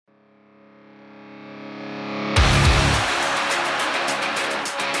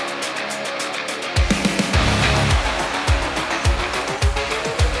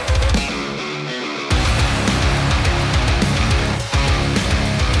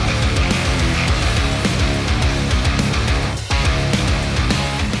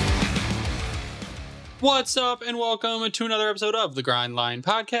What's up, and welcome to another episode of the Grind Line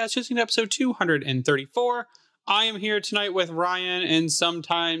Podcast, just in episode 234. I am here tonight with Ryan, and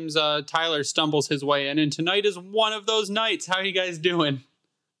sometimes Tyler stumbles his way in, and tonight is one of those nights. How are you guys doing?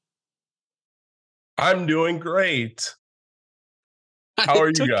 I'm doing great. How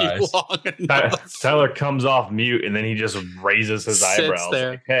are you guys? Tyler comes off mute, and then he just raises his eyebrows. There.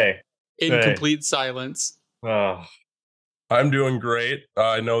 Like, hey. In complete silence. I'm doing great.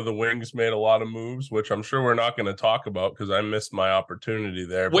 I know the Wings made a lot of moves, which I'm sure we're not going to talk about because I missed my opportunity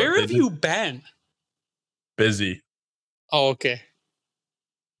there. Where have you been? Busy. Oh, okay.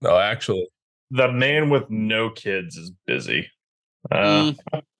 No, actually. The man with no kids is busy. I'm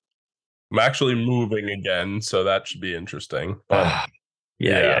actually moving again, so that should be interesting.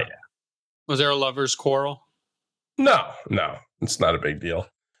 Yeah. Was there a lover's quarrel? No, it's not a big deal.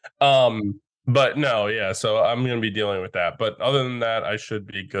 But no, yeah, so I'm going to be dealing with that. But other than that, I should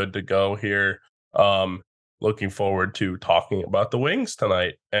be good to go here. Looking forward to talking about the Wings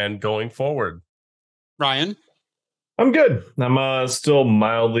tonight and going forward. Ryan? I'm good. I'm still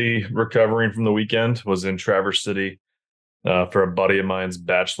mildly recovering from the weekend. Was in Traverse City for a buddy of mine's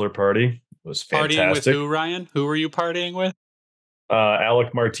bachelor party. It was fantastic. Partying with who, Ryan? Who were you partying with?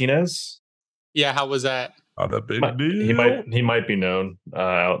 Alec Martinez. Yeah, how was that? Not a big deal. He might be known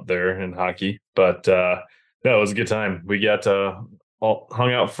out there in hockey, but no, it was a good time. We got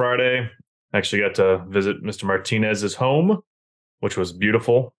hung out Friday. Actually got to visit Mr. Martinez's home, which was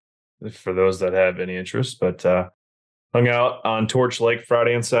beautiful for those that have any interest. But hung out on Torch Lake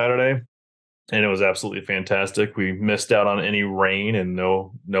Friday and Saturday, and it was absolutely fantastic. We missed out on any rain and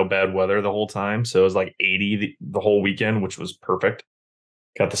no bad weather the whole time, so it was like 80 the whole weekend, which was perfect.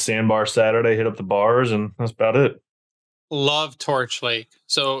 Got the sandbar Saturday, hit up the bars, and that's about it. Love Torch Lake.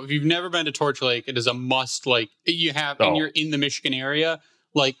 So if you've never been to Torch Lake, it is a must. Like you have, and you're in the Michigan area,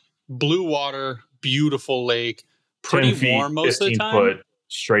 like blue water, beautiful lake, pretty warm most of the time. 15 foot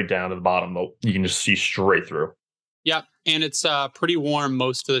straight down to the bottom. You can just see straight through. Yep. And it's pretty warm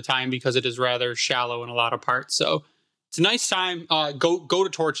most of the time because it is rather shallow in a lot of parts. So it's a nice time. Go to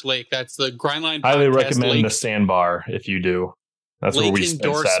Torch Lake. That's the Grindline. Highly recommend the sandbar if you do. That's lake where we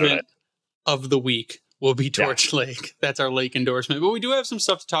spent Saturday. Of the week will be Torch Lake. That's our lake endorsement. But we do have some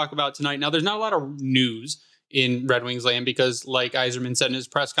stuff to talk about tonight. Now, there's not a lot of news in Red Wings land because, like Yzerman said in his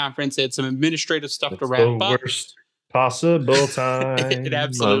press conference, they had some administrative stuff to wrap up. Worst possible time. It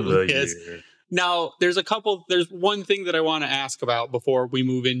absolutely is. Now, there's one thing that I want to ask about before we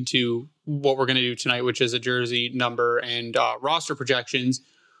move into what we're going to do tonight, which is a jersey number and roster projections.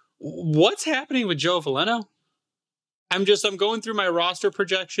 What's happening with Joe Veleno? I'm going through my roster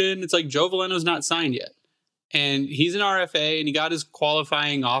projection. It's like Joe Veleno's not signed yet. And he's an RFA and he got his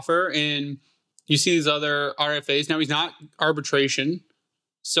qualifying offer. And you see these other RFAs. Now he's not arbitration.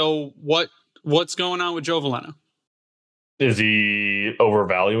 So what's going on with Joe Veleno? Is he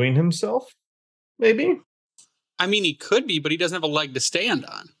overvaluing himself? Maybe. I mean, he could be, but he doesn't have a leg to stand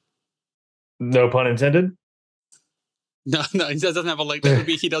on. No pun intended. No, he doesn't have a leg. That would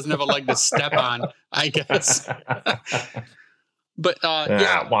be he doesn't have a leg to step on, I guess. But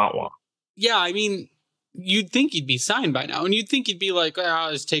yeah. I mean, you'd think he'd be signed by now, and you'd think he'd be like,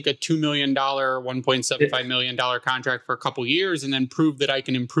 I'll just take a $2 million, $1.75 million contract for a couple years, and then prove that I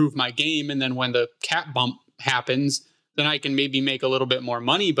can improve my game, and then when the cap bump happens, then I can maybe make a little bit more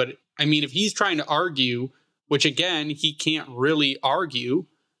money. But I mean, if he's trying to argue, which again he can't really argue,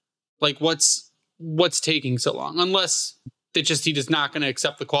 like what's taking so long? Unless he just not going to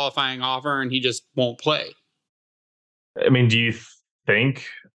accept the qualifying offer and he just won't play. I mean, do you think?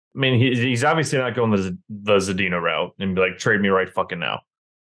 I mean, he's obviously not going the Zadina route and be like, trade me right fucking now.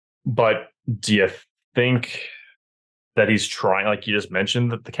 But do you think that he's trying, like you just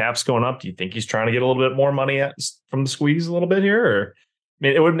mentioned, that the cap's going up? Do you think he's trying to get a little bit more money from the squeeze a little bit here? Or,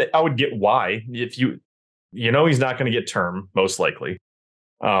 I mean, I would get why if he's not going to get term most likely.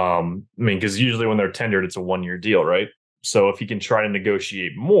 I mean, because usually when they're tendered, it's a 1-year deal, right? So if he can try to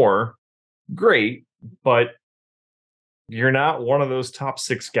negotiate more, great. But you're not one of those top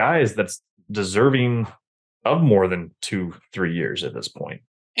 6 guys that's deserving of more than 2-3 years at this point.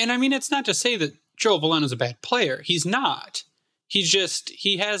 And I mean, it's not to say that Joe Veleno is a bad player. He's not. He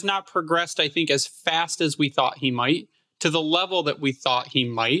has not progressed, I think, as fast as we thought he might, to the level that we thought he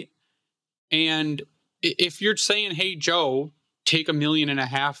might. And if you're saying, hey, Joe, take $1.5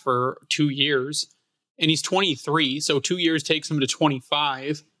 million for 2 years, and he's 23, so 2 years takes him to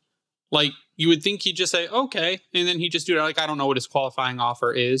 25. Like, you would think he'd just say, okay, and then he'd just do it. Like, I don't know what his qualifying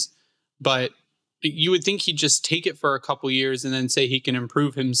offer is, but you would think he'd just take it for a couple years and then say he can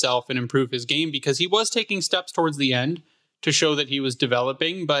improve himself and improve his game, because he was taking steps towards the end to show that he was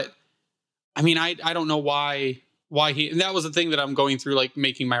developing. But I mean, I don't know why he, and that was the thing that I'm going through, like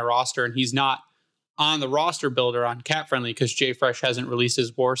making my roster, and he's not on the roster builder on Cap Friendly because Jay Fresh hasn't released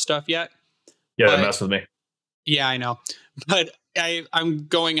his war stuff yet. Yeah, that messed with me. Yeah, I know. But I'm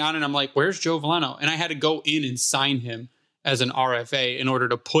going on and I'm like, where's Joe Veleno? And I had to go in and sign him as an RFA in order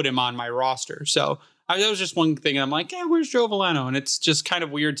to put him on my roster. So that was just one thing. And I'm like, yeah, where's Joe Veleno? And it's just kind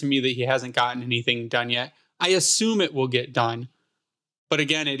of weird to me that he hasn't gotten anything done yet. I assume it will get done. But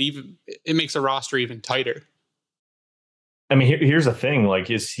again, it makes a roster even tighter. I mean, here's the thing.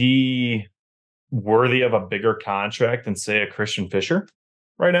 Like, is he worthy of a bigger contract than, say, a Christian Fischer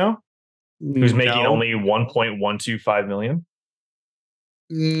right now? Who's making only $1.125 million?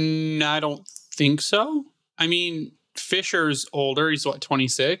 No, I don't think so. I mean, Fisher's older. He's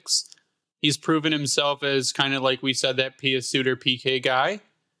 26? He's proven himself as kind of like we said, that Pia Suter PK guy.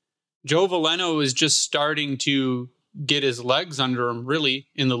 Joe Veleno is just starting to get his legs under him really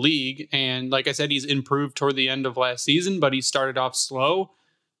in the league. And like I said, he's improved toward the end of last season, but he started off slow,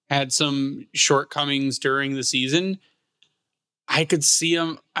 had some shortcomings during the season. I could see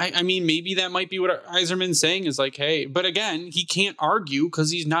him. I mean, maybe that might be what Yzerman's saying is like, hey, but again, he can't argue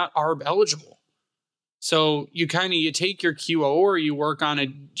because he's not ARB eligible. So you take your QO or you work on a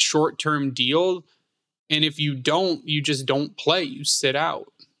short-term deal. And if you don't, you just don't play. You sit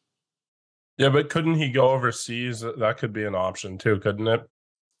out. Yeah, but couldn't he go overseas? That could be an option too, couldn't it?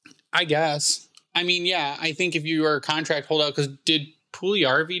 I guess. I mean, yeah, I think if you were a contract holdout, because did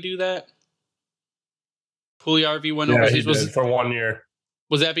Puljujarvi do that? Puljujarvi went overseas. He did for 1 year.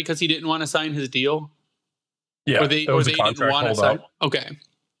 Was that because he didn't want to sign his deal? Yeah, or they didn't want to sign. Okay,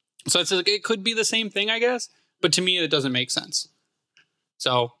 so it's like, it could be the same thing, I guess. But to me, it doesn't make sense.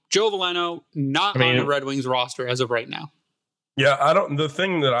 So Joe Veleno not on the Red Wings roster as of right now. Yeah, the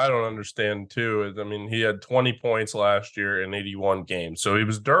thing that I don't understand too is, I mean, he had 20 points last year in 81 games. So he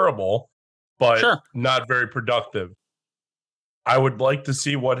was durable, but not very productive. I would like to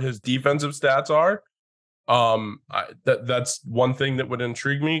see what his defensive stats are. That's one thing that would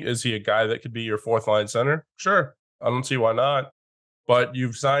intrigue me. Is he a guy that could be your fourth line center? Sure. I don't see why not. But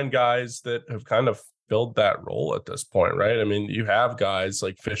you've signed guys that have kind of filled that role at this point, right? I mean, you have guys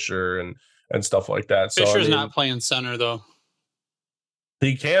like Fischer and stuff like that. Fischer's not playing center though.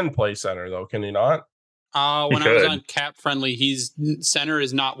 He can play center though, can he not? When I was on Cap Friendly, center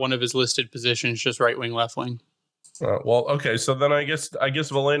is not one of his listed positions, just right wing, left wing. Well, okay, so then I guess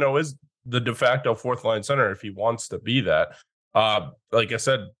Veleno is the de facto fourth line center if he wants to be that. Like I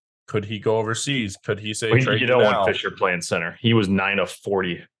said, could he go overseas? Could he say you don't want Fischer playing center? He was 9 of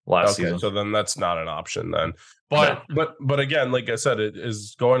 40 last season. So then that's not an option then. But again, like I said,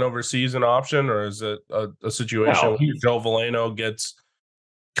 is going overseas an option, or is it a situation where Joe Veleno gets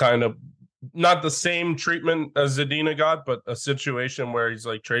kind of not the same treatment as Zadina got, but a situation where he's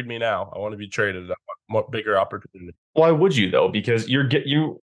like, trade me now. I want to be traded. I want a bigger opportunity. Why would you though? Because you're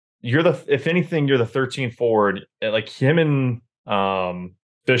if anything, you're the 13th forward. Like him and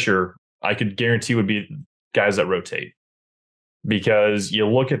Fischer, I could guarantee would be guys that rotate. Because you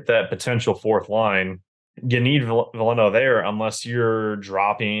look at that potential fourth line, you need Veleno there unless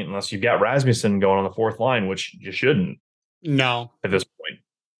unless you've got Rasmussen going on the fourth line, which you shouldn't. No. At this point.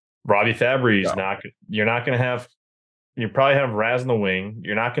 Robbie Fabry's you're probably have Raz in the wing.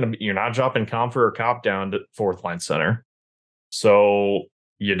 You're not dropping Compher or Kopp down to fourth line center. So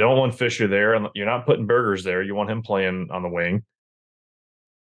you don't want Fischer there, and you're not putting Burgers there. You want him playing on the wing.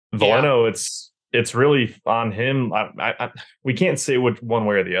 Veleno, it's really on him. We can't say which one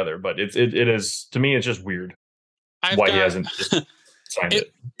way or the other, but it is, to me, it's just weird he hasn't signed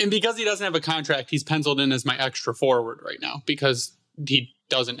it. And because he doesn't have a contract, he's penciled in as my extra forward right now because he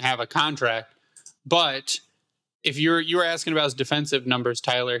doesn't have a contract. But if you were asking about his defensive numbers,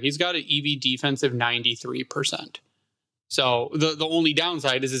 Tyler, he's got an EV defensive 93%. So the only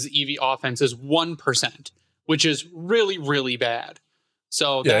downside is his EV offense is 1%, which is really, really bad.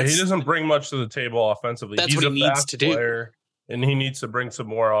 So he doesn't bring much to the table offensively. That's what he needs to do. And he needs to bring some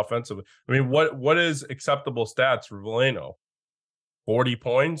more offensively. I mean, what is acceptable stats for Veleno? 40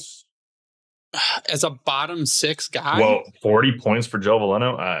 points? As a bottom six guy? Well, 40 points for Joe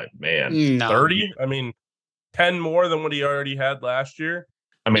Veleno? Man. No. 30? I mean, 10 more than what he already had last year.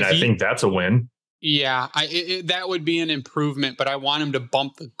 I mean, I think that's a win. Yeah, that would be an improvement, but I want him to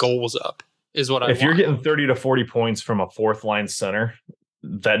bump the goals up, is what I want. If you're getting 30 to 40 points from a fourth line center,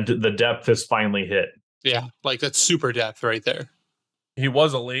 that the depth has finally hit. Yeah, like that's super depth right there. He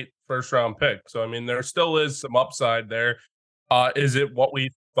was a late first round pick. So, I mean, there still is some upside there. Is it what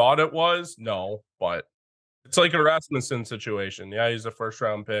we thought it was? No, but it's like a Rasmussen situation. Yeah, he's a first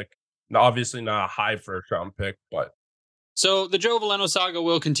round pick. Now, obviously not a high first round pick, but So the Joe Veleno saga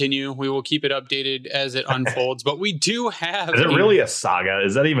will continue. We will keep it updated as it unfolds. But we do have... Is it really a saga?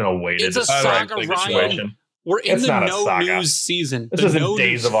 Is that even a way to It's a saga, Ryan. We're in the no news season. This isn't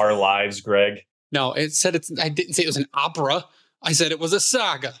Days of Our Lives, Greg. No, it said it's... I didn't say it was an opera. I said it was a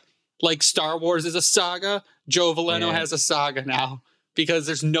saga. Like Star Wars is a saga. Joe Veleno has a saga now. Because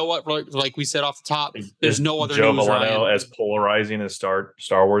there's no... Like we said off the top, there's no other Joe news, Veleno Ryan. as polarizing as Star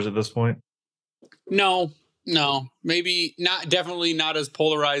Wars at this point? No, maybe not. Definitely not as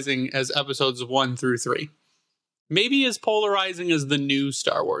polarizing as episodes 1 through 3. Maybe as polarizing as the new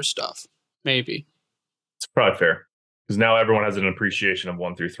Star Wars stuff. Maybe. It's probably fair because now everyone has an appreciation of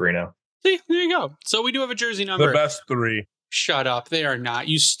 1 through 3 now. See, there you go. So we do have a jersey number. The best 3. Shut up. They are not.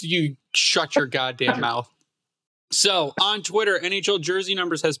 You shut your goddamn mouth. So on Twitter, NHL Jersey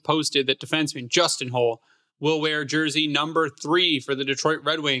Numbers has posted that defenseman Justin Holl will wear jersey number 3 for the Detroit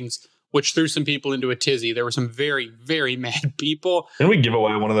Red Wings, which threw some people into a tizzy. There were some very, very mad people. Didn't we give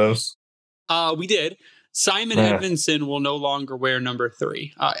away one of those? We did. Simon Edvinsson will no longer wear number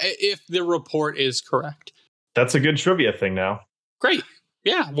 3, if the report is correct. That's a good trivia thing now. Great.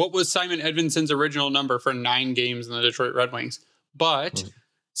 Yeah. What was Simon Edvinsson's original number for 9 games in the Detroit Red Wings? But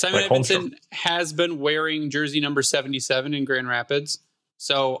Simon Edvinsson has been wearing jersey number 77 in Grand Rapids.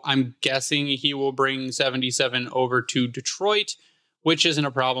 So I'm guessing he will bring 77 over to Detroit, which isn't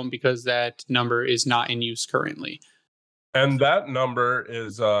a problem because that number is not in use currently. And that number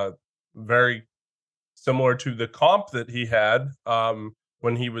is very similar to the comp that he had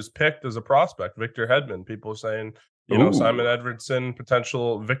when he was picked as a prospect, Victor Hedman. People saying, Simon Edvinsson,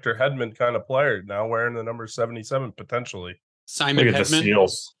 potential Victor Hedman kind of player, now wearing the number 77 potentially. Simon Hedman.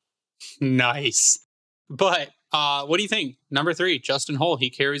 Nice. But what do you think? Number 3, Justin Holl. He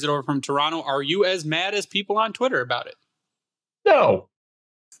carries it over from Toronto. Are you as mad as people on Twitter about it? No.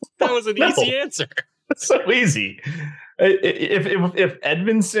 That was an easy answer. It's so easy. If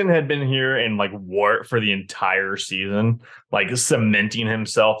Edvinsson had been here and wore it for the entire season, cementing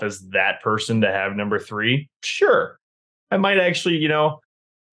himself as that person to have number 3, sure, I might actually, get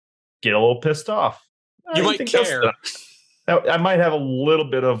a little pissed off. You might care. I might have a little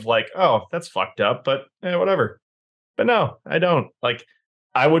bit of oh, that's fucked up, but whatever. But no, I don't.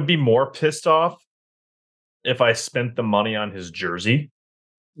 I would be more pissed off if I spent the money on his jersey.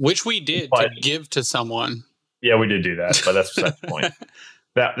 Which we did to give to someone. Yeah, we did do that, but that's beside the point.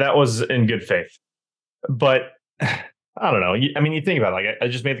 That was in good faith. But I don't know. I mean, you think about it. I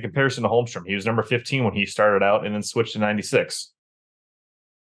just made the comparison to Holmstrom. He was number 15 when he started out and then switched to 96.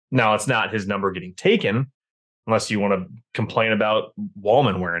 Now, it's not his number getting taken, unless you want to complain about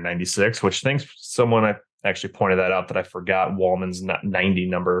Wallman wearing 96, which thanks someone actually pointed that out that I forgot Wallman's 90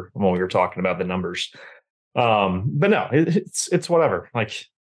 number when we were talking about the numbers. But no, it's whatever.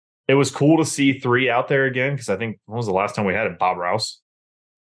 It was cool to see 3 out there again because I think when was the last time we had it? Bob Rouse.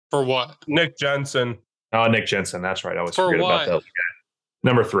 For what? Nick Jensen. Oh, Nick Jensen. That's right. I always forget about that.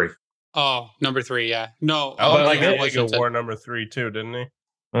 Number 3. Oh, number 3. Yeah. No. He wore number 3 too, didn't he?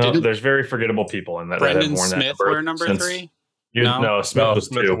 Well, there's very forgettable people in that. Brendan Smith wore number 3. No,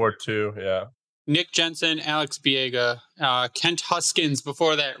 Smith wore 2. Yeah. Nick Jensen, Alex Biega, Kent Huskins.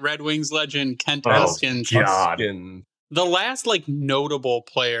 Before that, Red Wings legend Kent Huskins. God. The last notable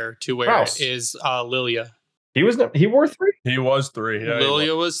player to wear it is Lilia. He wore 3. He was 3. Yeah,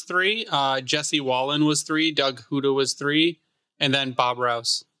 Lilia was 3. Jesse Wallen was 3. Doug Huda was 3, and then Bob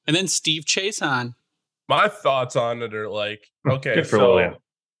Rouse, and then Steve Chason. My thoughts on it are okay, so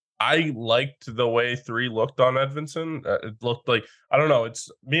I liked the way 3 looked on Edvinsson. It looked like, I don't know.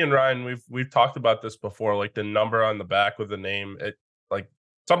 It's me and Ryan. We've talked about this before. The number on the back with the name. It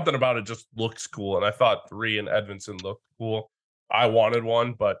something about it just looks cool, and I thought 3 and Edvinsson looked cool. I wanted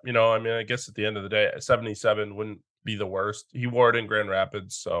one, but I guess at the end of the day, 77 wouldn't be the worst. He wore it in Grand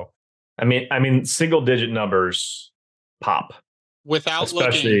Rapids, so I mean, single digit numbers pop. Without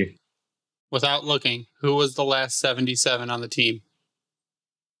looking, who was the last 77 on the team?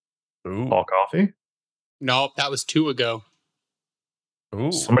 Ooh. Paul Coffey? Nope, that was 2 ago.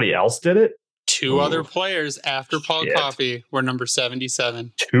 Ooh. Somebody else did it? 2 other players after Paul Coffey were number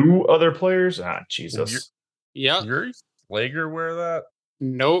 77. 2 other players? Ah, Jesus. Yep. Yuri Slager wear that?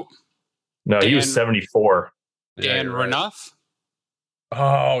 Nope. No, he was 74. Dan Renouf?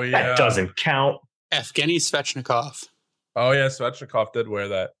 Oh, yeah. That doesn't count. Evgeny Svechnikov. Oh, yeah, Svechnikov did wear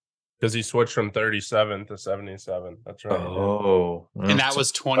that because he switched from 37 to 77. That's right. Oh. And that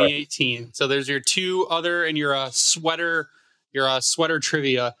was 2018. So there's your 2 other and your sweater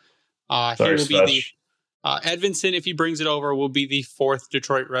trivia. Here will be the Edvinsson, if he brings it over, will be the 4th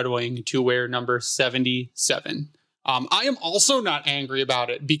Detroit Red Wing to wear number 77. I am also not angry about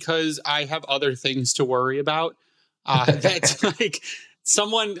it because I have other things to worry about. That's like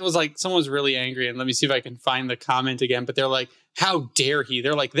someone was really angry, and let me see if I can find the comment again. But they're like, "How dare he?"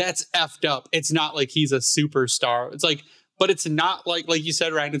 They're like, "That's effed up." It's not like he's a superstar. It's like, but it's not like you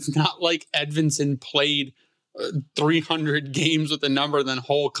said, Ryan. It's not like Edvinsson played 300 games with a number, then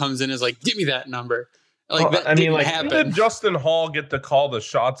Hall comes in and is like, "Give me that number." Like that didn't happen. Did Justin Hall get to call the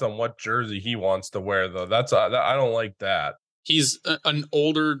shots on what jersey he wants to wear, though? I don't like that. He's an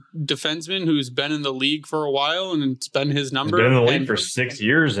older defenseman who's been in the league for a while, and it's been his number. He's been in the league for 6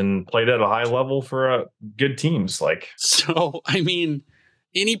 years and played at a high level for good teams. So, I mean,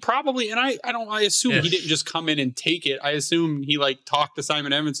 and he probably, and I assume he didn't just come in and take it. I assume he talked to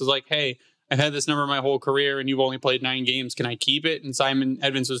Simon Edmonds, was like, "Hey, I've had this number my whole career, and you've only played 9 games. Can I keep it?" And Simon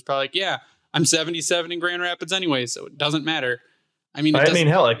Edmonds was probably like, "Yeah, I'm 77 in Grand Rapids anyway, so it doesn't matter." I mean,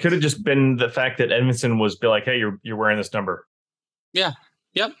 hell, it could have just been the fact that Edmondson was like, "Hey, you're wearing this number." Yeah.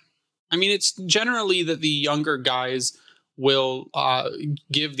 Yep. I mean, it's generally that the younger guys will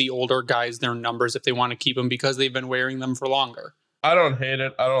give the older guys their numbers if they want to keep them because they've been wearing them for longer. I don't hate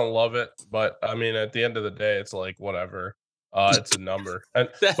it. I don't love it. But I mean, at the end of the day, it's like, whatever. It's a number. And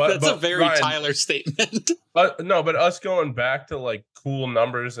that's a very Ryan, Tyler statement. But us going back to cool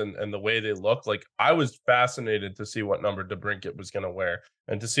numbers and the way they look, I was fascinated to see what number DeBrincat was going to wear,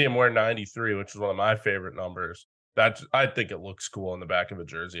 and to see him wear 93, which is one of my favorite numbers. I think it looks cool on the back of a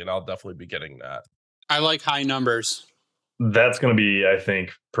jersey, and I'll definitely be getting that. I like high numbers. That's going to be, I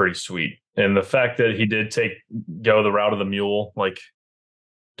think, pretty sweet. And the fact that he did go the route of the mule,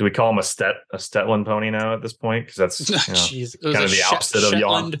 do we call him a Shetland pony now at this point? Because that's kind of the opposite of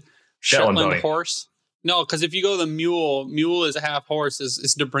Shetland pony. Horse. No, because if you go the mule is a half horse.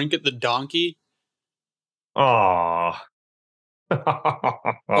 Is DeBrincat the donkey? Aww.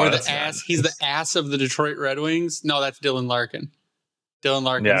 Or the ass. He's the ass of the Detroit Red Wings. No, that's Dylan Larkin. Dylan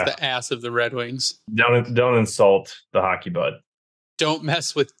Larkin's the ass of the Red Wings. Don't insult the hockey bud. Don't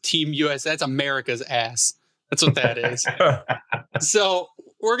mess with Team US. That's America's ass. That's what that is. So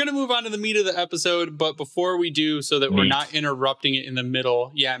we're going to move on to the meat of the episode. But before we do, so that we're not interrupting it in the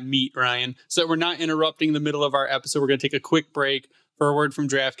middle. Yeah, meat, Ryan. So that we're not interrupting the middle of our episode, we're going to take a quick break for a word from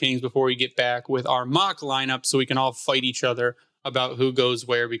DraftKings before we get back with our mock lineup so we can all fight each other about who goes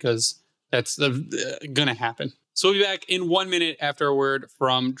where, because that's going to happen. So we'll be back in 1 minute after a word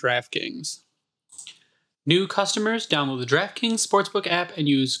from DraftKings. New customers, download the DraftKings Sportsbook app and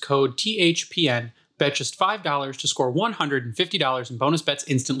use code THPN. Bet just $5 to score $150 in bonus bets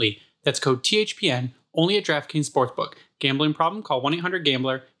instantly. That's code THPN, only at DraftKings Sportsbook. Gambling problem? Call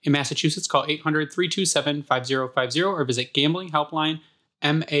 1-800-GAMBLER. In Massachusetts, call 800-327-5050 or visit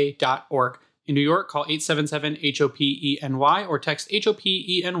gamblinghelplinema.org. In New York, call 877-HOPENY or text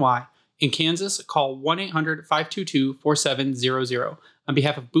HOPENY. In Kansas, call 1-800-522-4700. On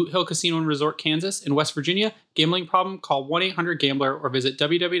behalf of Boot Hill Casino and Resort, Kansas, in West Virginia, gambling problem? Call 1-800-GAMBLER or visit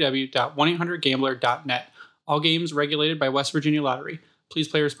www.1800gambler.net. All games regulated by West Virginia Lottery. Please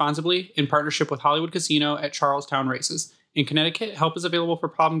play responsibly in partnership with Hollywood Casino at Charlestown Races. In Connecticut, help is available for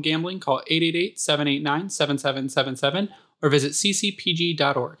problem gambling. Call 888-789-7777 or visit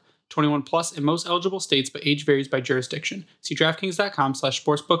ccpg.org. 21 plus in most eligible states, but age varies by jurisdiction. See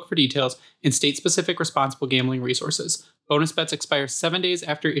DraftKings.com/sportsbook for details and state-specific responsible gambling resources. Bonus bets expire 7 days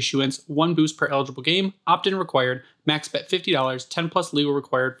after issuance. 1 boost per eligible game. Opt-in required. Max bet $50. 10 plus legal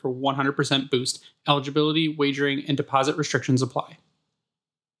required for 100% boost. Eligibility, wagering, and deposit restrictions apply.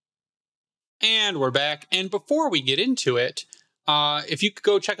 And we're back. And before we get into it, if you could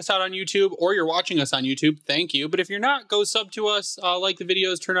go check us out on YouTube, or you're watching us on YouTube, thank you. But if you're not, go sub to us, like the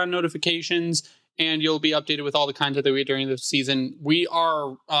videos, turn on notifications, and you'll be updated with all the content that we do during the season. We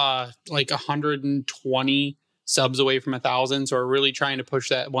are 120 subs away from 1,000, so we're really trying to push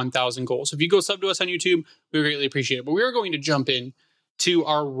that 1,000 goal. So if you go sub to us on YouTube, we greatly appreciate it. But we are going to jump in to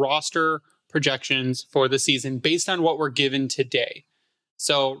our roster projections for the season based on what we're given today.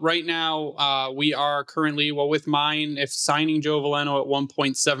 So right now, we are currently, with mine, if signing Joe Veleno at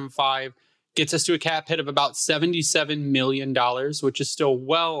 1.75 gets us to a cap hit of about $77 million, which is still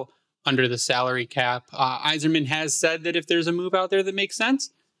well under the salary cap. Yzerman has said that if there's a move out there that makes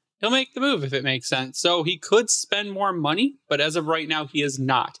sense, he'll make the move if it makes sense. So he could spend more money, but as of right now, he is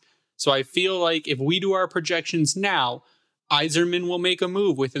not. So I feel like if we do our projections now, Yzerman will make a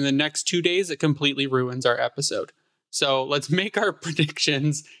move within the next 2 days that completely ruins our episode. So let's make our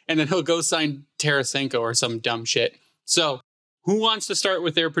predictions, and then he'll go sign Tarasenko or some dumb shit. So who wants to start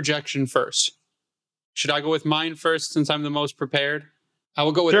with their projection first? Should I go with mine first since I'm the most prepared? I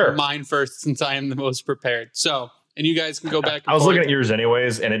will go with mine first since I am the most prepared. So, and you guys can go back. I was looking at yours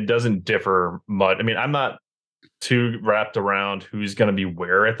anyways, and it doesn't differ much. I mean, I'm not too wrapped around who's going to be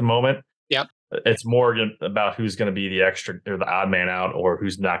where at the moment. Yep. It's more about who's going to be the extra or the odd man out, or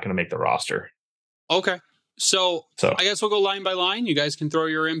who's not going to make the roster. Okay. So I guess we'll go line by line. You guys can throw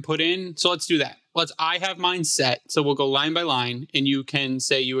your input in. So let's do that. I have mine set. So we'll go line by line, and you can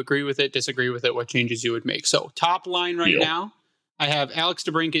say you agree with it, disagree with it, what changes you would make. So top line right now, I have Alex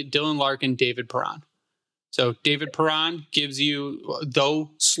DeBrincat, Dylan Larkin, David Perron. So David Perron gives you,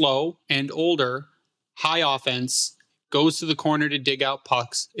 though slow and older, high offense, goes to the corner to dig out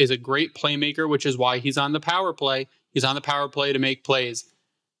pucks, is a great playmaker, which is why he's on the power play. He's on the power play to make plays.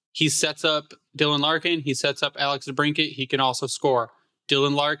 He sets up Dylan Larkin. He sets up Alex DeBrincat. He can also score.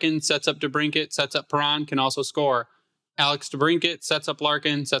 Dylan Larkin sets up DeBrincat, sets up Perron, can also score. Alex DeBrincat sets up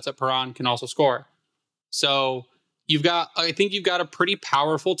Larkin, sets up Perron, can also score. So I think you've got a pretty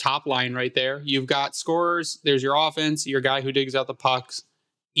powerful top line right there. You've got scorers. There's your offense, your guy who digs out the pucks,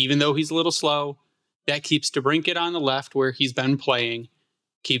 even though he's a little slow. That keeps DeBrincat on the left where he's been playing,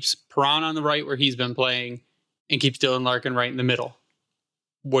 keeps Perron on the right where he's been playing, and keeps Dylan Larkin right in the middle.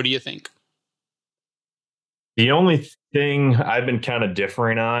 What do you think? The only thing I've been kind of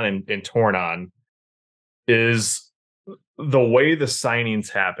differing on and torn on is the way the signings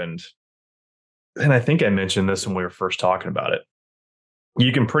happened. And I think I mentioned this when we were first talking about it.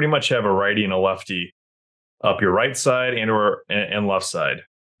 You can pretty much have a righty and a lefty up your right side and left side.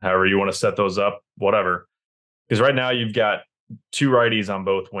 However you want to set those up, whatever. Because right now you've got two righties on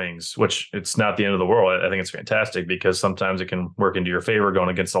both wings, which it's not the end of the world. I think it's fantastic because sometimes it can work into your favor going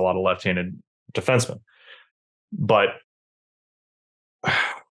against a lot of left-handed defensemen. But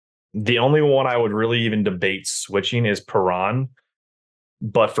the only one I would really even debate switching is Perron.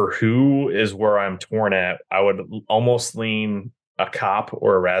 But for who is where I'm torn at, I would almost lean a Kopp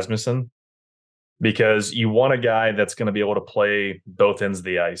or a Rasmussen, because you want a guy that's going to be able to play both ends of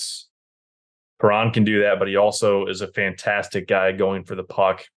the ice. Perron can do that, but he also is a fantastic guy going for the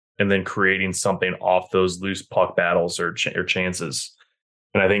puck and then creating something off those loose puck battles or chances.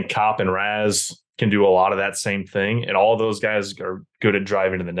 And I think Kopp and Raz can do a lot of that same thing, and all of those guys are good at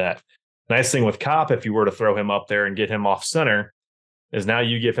driving to the net. Nice thing with Kopp, if you were to throw him up there and get him off center, is now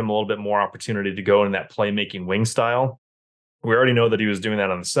you give him a little bit more opportunity to go in that playmaking wing style. We already know that he was doing that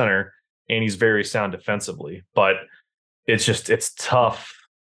on the center, and he's very sound defensively, but it's tough.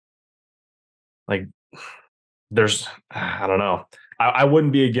 Like I don't know. I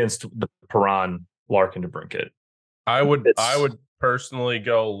wouldn't be against the Perron, Larkin, DeBrincat. I would personally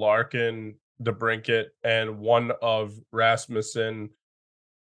go Larkin, DeBrincat, and one of Rasmussen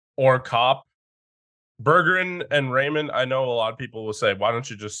or Kopp. Bergeron and Raymond, I know a lot of people will say, why don't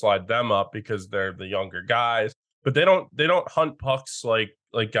you just slide them up because they're the younger guys? But they don't hunt pucks like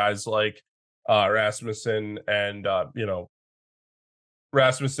guys like Rasmussen and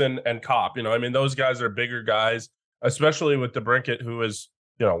Rasmussen and Kopp. I mean, those guys are bigger guys, especially with DeBrincat, who is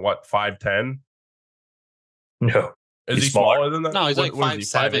 5'10". No, is he smaller than that? No, he's like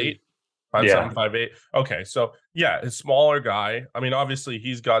 5'7". 5'7", 5'8". Okay, so yeah, a smaller guy. I mean, obviously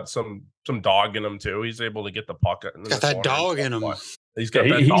he's got some dog in him too. He's able to get the puck. Got that dog in him. He's got.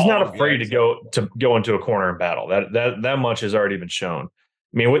 He's not afraid to go into a corner and battle. That much has already been shown.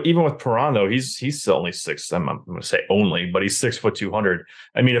 I mean, even with Perron though, he's still only 6. I'm going to say only, but he's 6'2", 200.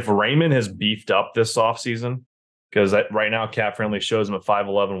 I mean, if Raymond has beefed up this offseason, because right now Cap Friendly shows him at 5'11",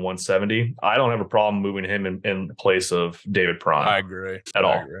 170, I don't have a problem moving him in place of David Perron. I agree at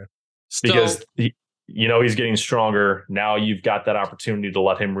all. Because he's getting stronger. Now you've got that opportunity to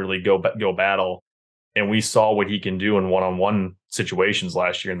let him really go battle. And we saw what he can do in one-on-one situations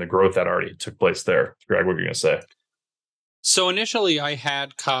last year and the growth that already took place there. Greg, what are you going to say? So initially I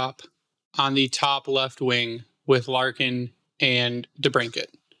had Kopp on the top left wing with Larkin and DeBrincat.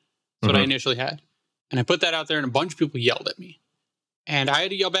 That's what I initially had. And I put that out there and a bunch of people yelled at me. And I had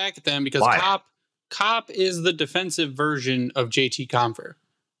to yell back at them because Kopp is the defensive version of JT Compher.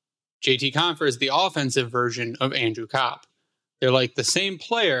 JT Compher is the offensive version of Andrew Kopp. They're like the same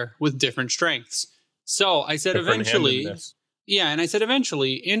player with different strengths. So I said eventually,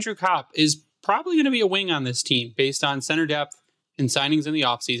 Andrew Kopp is probably going to be a wing on this team based on center depth and signings in the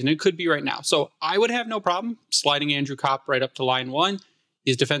offseason. It could be right now. So I would have no problem sliding Andrew Kopp right up to line one.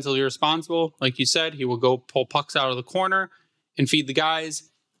 He's defensively responsible. Like you said, he will go pull pucks out of the corner and feed the guys.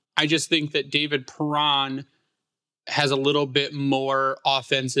 I just think that David Perron has a little bit more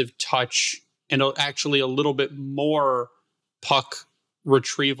offensive touch and actually a little bit more puck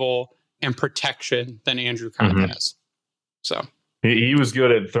retrieval and protection than Andrew Kopp has. So he was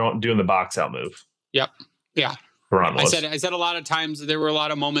good at doing the box out move. Yep. Yeah. Perron was. I said a lot of times there were a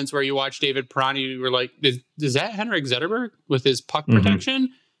lot of moments where you watch David Perron, you were like, is that Henrik Zetterberg with his puck protection?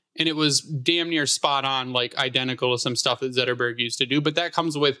 and it was damn near spot on, like identical to some stuff that Zetterberg used to do. But that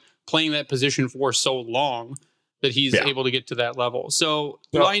comes with playing that position for so long that he's able to get to that level. So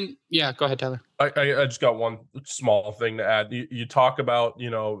go ahead, Tyler. I just got one small thing to add. You talk about,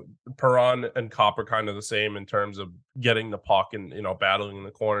 Perron and Copp are kind of the same in terms of getting the puck and, battling in the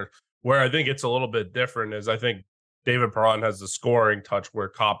corner. Where I think it's a little bit different is I think David Perron has the scoring touch where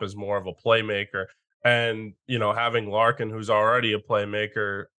Copp is more of a playmaker. And, having Larkin, who's already a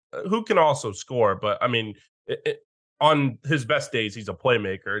playmaker, who can also score. But, I mean, on his best days, he's a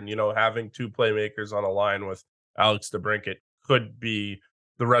playmaker. And, having two playmakers on a line with Alex DeBrincat could be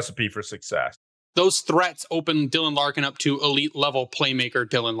the recipe for success. Those threats open Dylan Larkin up to elite level playmaker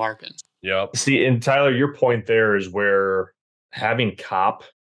Dylan Larkin. Yep. See, and Tyler, your point there is where having Copp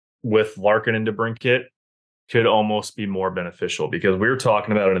with Larkin and DeBrincat could almost be more beneficial, because we were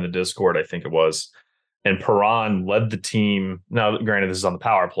talking about it in the Discord, I think it was, and Perron led the team. Now, granted, this is on the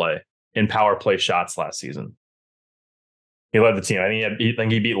power play, in power play shots last season. He led the team. I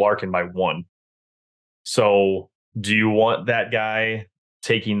think he beat Larkin by 1. So do you want that guy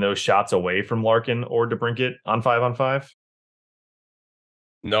taking those shots away from Larkin or DeBrincat on 5-on-5?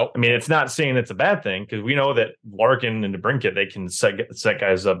 Nope. I mean, it's not saying it's a bad thing, because we know that Larkin and DeBrincat, they can set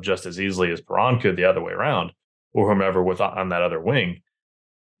guys up just as easily as Perron could the other way around, or whomever on that other wing.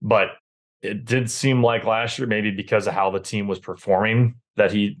 But it did seem like last year, maybe because of how the team was performing,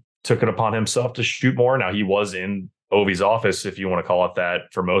 that he took it upon himself to shoot more. Now, he was in Ovi's office, if you want to call it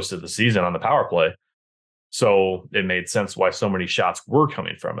that, for most of the season on the power play. So it made sense why so many shots were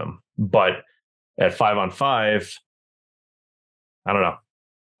coming from him. But at 5-on-5, I don't know.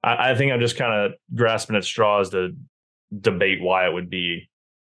 I think I'm just kind of grasping at straws to debate why it would be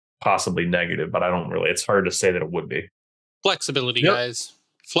possibly negative, but I don't really. It's hard to say that it would be. Flexibility, guys.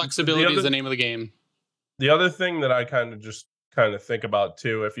 Flexibility is the name of the game. The other thing that I kind of think about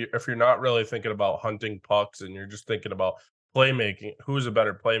too, if you're not really thinking about hunting pucks and you're just thinking about playmaking, who's a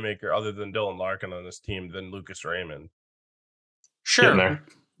better playmaker other than Dylan Larkin on this team than Lucas Raymond? Sure.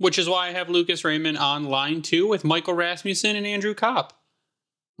 Which is why I have Lucas Raymond on line 2 with Michael Rasmussen and Andrew Copp.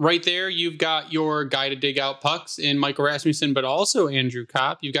 Right there, you've got your guy to dig out pucks in Michael Rasmussen, but also Andrew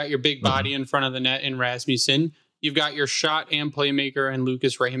Copp. You've got your big body in front of the net in Rasmussen. You've got your shot and playmaker in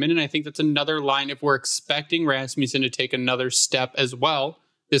Lucas Raymond. And I think that's another line if we're expecting Rasmussen to take another step as well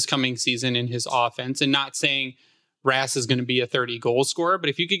this coming season in his offense. And not saying Ras is going to be a 30-goal scorer, but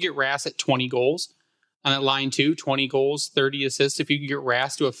if you could get Ras at 20 goals on that line 2, 20 goals, 30 assists, if you could get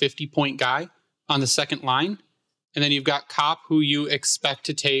Ras to a 50-point guy on the second line, and then you've got Copp, who you expect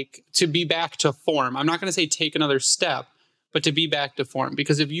to be back to form. I'm not going to say take another step, but to be back to form.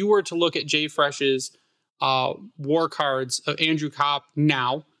 Because if you were to look at Jay Fresh's war cards of Andrew Copp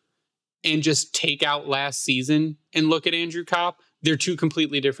now and just take out last season and look at Andrew Copp, they're two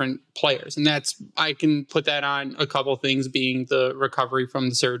completely different players. And I can put that on a couple of things, being the recovery from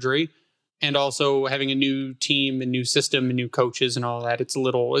the surgery and also having a new team and new system and new coaches and all that. It's a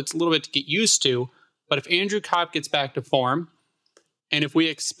little bit to get used to. But if Andrew Copp gets back to form, and if we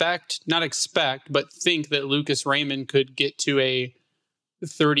but think that Lucas Raymond could get to a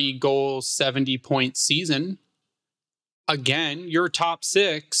 30-goal, 70-point season, again, you're top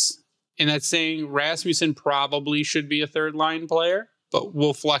 6, and that's saying Rasmussen probably should be a third-line player, but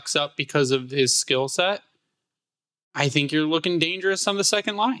will flex up because of his skill set. I think you're looking dangerous on the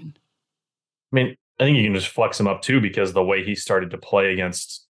second line. I mean, I think you can just flex him up, too, because of the way he started to play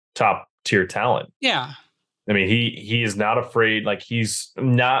against top-tier talent. Yeah. I mean, he is not afraid. Like, he's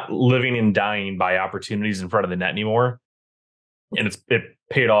not living and dying by opportunities in front of the net anymore. And it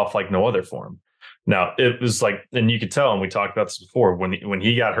paid off like no other for him. Now, it was like, and you could tell, and we talked about this before, when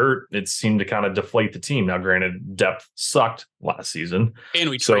he got hurt, it seemed to kind of deflate the team. Now, granted, depth sucked last season. And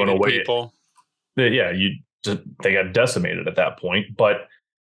we traded people. Yeah, they got decimated at that point. But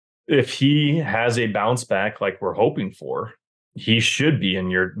if he has a bounce back like we're hoping for, he should be in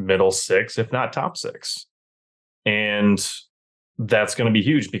your middle 6, if not top 6. And that's going to be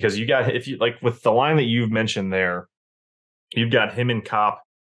huge, because with the line that you've mentioned there, you've got him and Copp,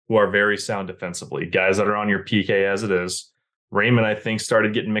 who are very sound defensively, guys that are on your PK as it is. Raymond, I think,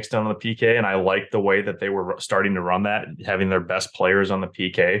 started getting mixed down on the PK, and I like the way that they were starting to run that, having their best players on the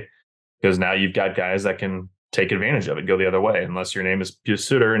PK, because now you've got guys that can take advantage of it, go the other way, unless your name is Pius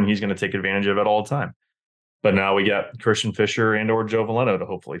Suter, and he's going to take advantage of it all the time. But now we got Christian Fischer and or Joe Veleno to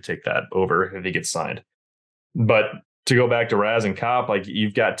hopefully take that over if he gets signed. But to go back to Raz and Copp, like,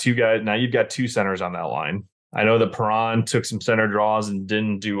 you've got 2 guys. Now you've got 2 centers on that line. I know that Perron took some center draws and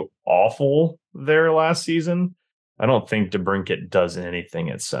didn't do awful there last season. I don't think DeBrincat does anything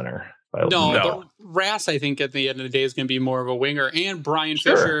at center. No, but Rass, I think at the end of the day is going to be more of a winger. And Brian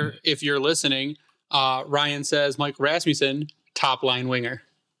Fisher, if you're listening, Ryan says Michael Rasmussen, top line winger.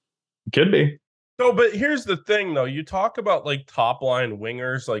 Could be. No, but here's the thing, though. You talk about like top line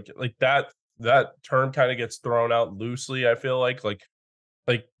wingers, like that term kind of gets thrown out loosely. I feel like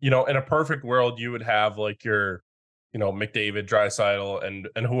in a perfect world, you would have like your McDavid, Draisaitl,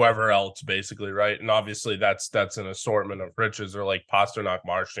 and whoever else, basically, right? And obviously, that's an assortment of riches, or like Pasternak,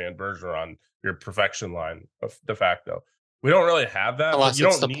 Marchand, Bergeron, your perfection line de facto. We don't really have that. Unless you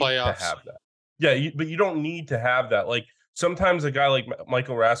it's don't the need playoffs. to have that. Yeah, but you don't need to have that. Like sometimes a guy like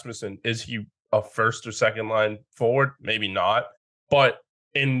Michael Rasmussen, is he a first or second line forward? Maybe not. But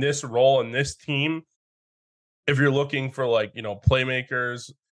in this role, in this team, if you're looking for like,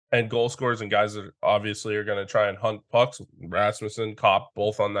 playmakers and goal scorers and guys that obviously are going to try and hunt pucks, Rasmussen, Kopp,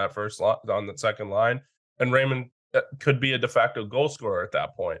 both on that on that second line, and Raymond could be a de facto goal scorer at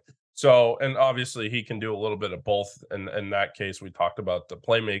that point. So, and obviously he can do a little bit of both. And in that case, we talked about the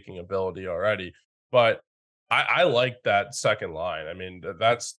playmaking ability already, but I like that second line. I mean,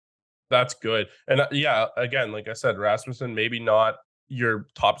 that's good. And again, like I said, Rasmussen, maybe not your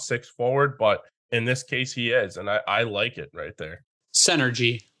top 6 forward, but in this case he is. And I like it right there.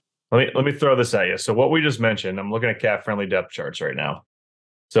 Synergy. Let me throw this at you. So what we just mentioned, I'm looking at cap friendly depth charts right now.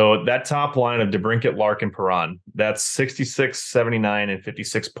 So that top line of DeBrincat, Larkin, Perron, that's 66, 79, and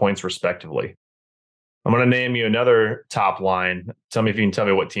 56 points respectively. I'm going to name you another top line. Tell me if you can tell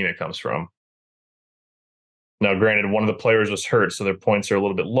me what team it comes from. Now, granted, one of the players was hurt, so their points are a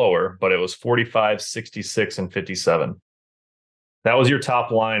little bit lower, but it was 45, 66, and 57. That was your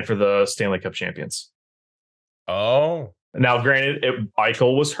top line for the Stanley Cup champions. Oh. Now, granted,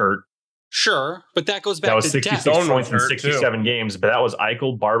 Eichel was hurt. Sure, but that goes back to to 66 depth. points in 67 games, but that was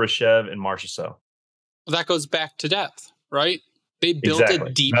Eichel, Barbashev, and Marchessault. Well, that goes back to depth, right? They built a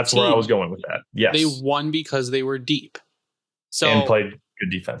deep That's team. Where I was going with that. Yes. They won because they were deep. And played good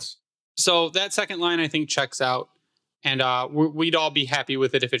defense. So that second line, I think, checks out. And we'd all be happy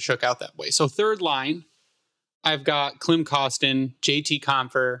with it if it shook out that way. So third line, I've got Klim Kostin, JT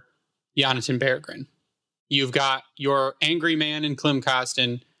Compher, Jonathan Berggren. You've got your angry man in Klim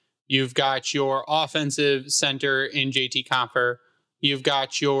Kostin. You've got your offensive center in JT Compher. You've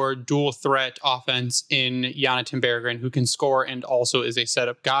got your dual threat offense in Jonathan Berggren, who can score and also is a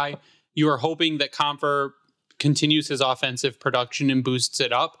setup guy. You are hoping that Compher continues his offensive production and boosts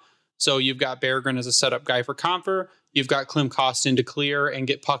it up. So you've got Berggren as a setup guy for Compher. You've got Klim Kostin to clear and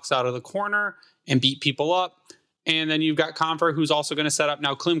get pucks out of the corner and beat people up. And then you've got Compher, who's also going to set up.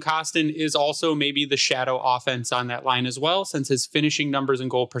 Now, Klim Kostin is also maybe the shadow offense on that line as well, since his finishing numbers and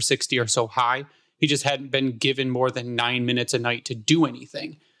goal per 60 are so high. He just hadn't been given more than 9 minutes a night to do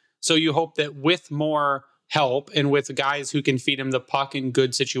anything. So you hope that with more help and with guys who can feed him the puck in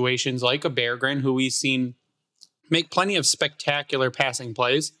good situations like a Berggren, who we've seen make plenty of spectacular passing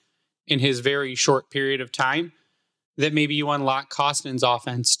plays in his very short period of time, that maybe you unlock Kostin's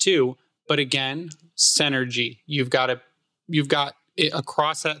offense too. But again, synergy. You've got it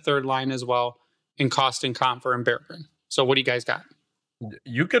across that third line as well in Kostin, Compher, and Berggren. So what do you guys got?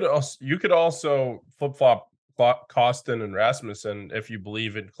 You could also flip-flop Kostin and Rasmussen if you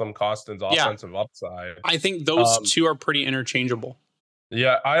believe in Klim Kostin's offensive upside. I think those two are pretty interchangeable.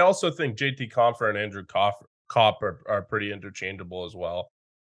 Yeah, I also think JT Compher and Andrew Kopp are pretty interchangeable as well.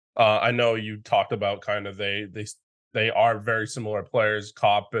 I know you talked about kind of they are very similar players.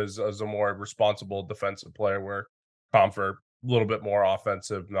 Kopp is a more responsible defensive player, where Compher a little bit more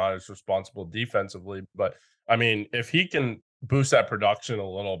offensive, not as responsible defensively. But I mean, if he can boost that production a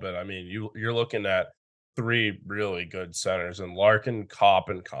little bit, I mean, you're looking at 3 really good centers in Larkin, Kopp,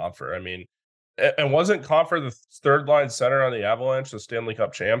 and Compher. I mean, and wasn't Compher the third line center on the Avalanche, the Stanley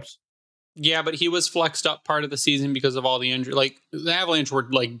Cup champs? Yeah, but he was flexed up part of the season because of all the injury. Like the Avalanche were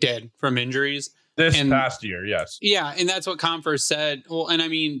like dead from injuries. This past year, yes. Yeah, and that's what Compher said. Well, and I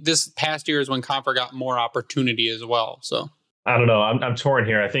mean, this past year is when Compher got more opportunity as well. So I don't know. I'm torn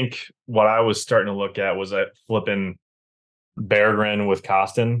here. I think what I was starting to look at was flipping Berggren with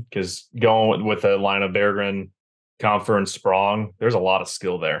Kostin, because going with a line of Berggren, Compher, and Sprong, there's a lot of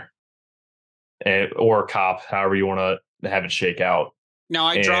skill there. Or Kopp, however you want to have it shake out. Now,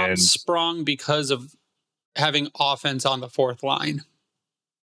 I dropped Sprong because of having offense on the fourth line.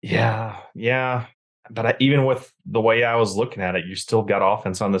 Yeah. But even with the way I was looking at it, you still got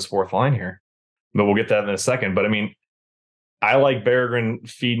offense on this fourth line here. But we'll get that in a second. But I mean, I like Berggren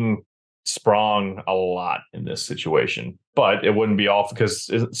feeding Sprong a lot in this situation. But it wouldn't be off because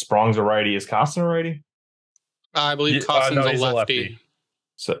Sprong's a righty. Is Kostin a righty? I believe Kostin's a lefty.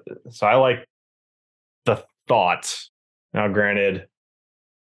 So I like the thought. Now, granted,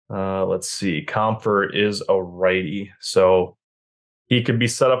 Let's see. Comfort is a righty, so he could be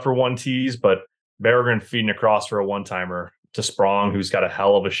set up for one tease, but Berggren feeding across for a one-timer to Sprong, who's got a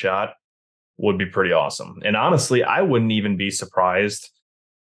hell of a shot, would be pretty awesome. And honestly, I wouldn't even be surprised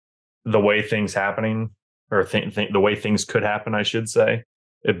the way things happening, or the way things could happen, I should say,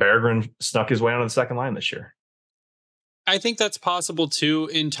 if Berggren snuck his way onto the second line this year. I think that's possible too.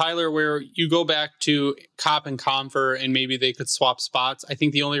 In Tyler, where you go back to Copp and Compher and maybe they could swap spots. I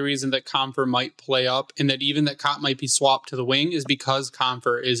think the only reason that Compher might play up and that even that Copp might be swapped to the wing is because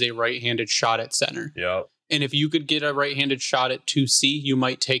Compher is a right-handed shot at center. Yeah. And if you could get a right-handed shot at 2C, you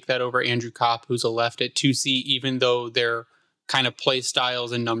might take that over Andrew Copp, who's a left at 2C, even though their kind of play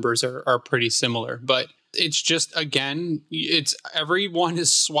styles and numbers are pretty similar. But it's just, again, it's everyone is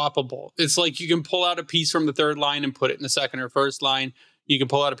swappable. It's like you can pull out a piece from the third line and put it in the second or first line. You can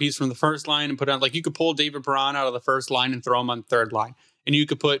pull out a piece from the first line and put it on, like you could pull David Perron out of the first line and throw him on the third line. And you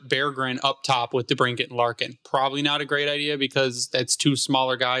could put Berggren up top with DeBrincat and Larkin. Probably not a great idea because that's two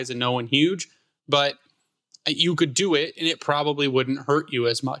smaller guys and no one huge, but you could do it and it probably wouldn't hurt you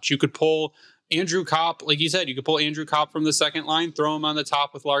as much. You could pull Andrew Copp, like you said, you could pull Andrew Copp from the second line, throw him on the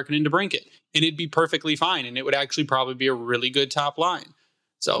top with Larkin and DeBrincat, and it'd be perfectly fine. And it would actually probably be a really good top line.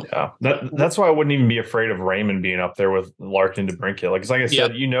 So yeah, that's why I wouldn't even be afraid of Raymond being up there with Larkin and DeBrincat. Like I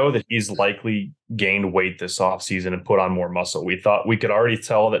said, you know that he's likely gained weight this offseason and put on more muscle. We thought we could already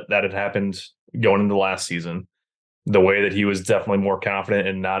tell that had happened going into last season. The way that he was definitely more confident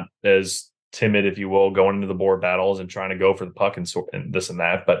and not as timid, if you will, going into the board battles and trying to go for the puck and this and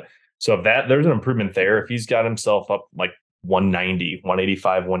that. But so if there's an improvement there, if he's got himself up like 190,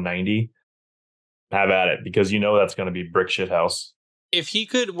 185, 190, have at it, because you know that's going to be brick shit house. If he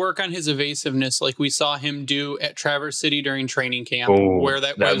could work on his evasiveness like we saw him do at Traverse City during training camp, where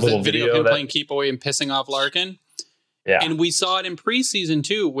that was that video of him playing keep away and pissing off Larkin. Yeah. And we saw it in preseason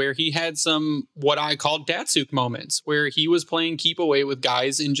too, where he had some what I call Datsuk moments, where he was playing keep away with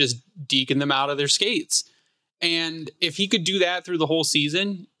guys and just deking them out of their skates. And if he could do that through the whole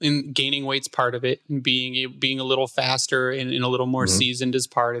season, and gaining weight's part of it, and being a little faster and a little more seasoned is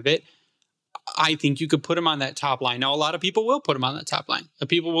part of it, I think you could put him on that top line. Now, a lot of people will put him on that top line.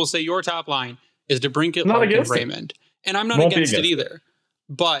 People will say your top line is DeBrincat, Larkin, Raymond. And I'm not against it either.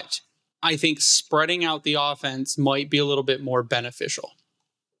 But I think spreading out the offense might be a little bit more beneficial.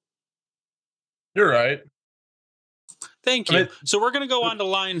 You're right. Thank you. So we're going to go on to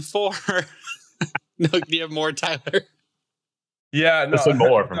line 4. No, do you have more, Tyler? Yeah, no. Some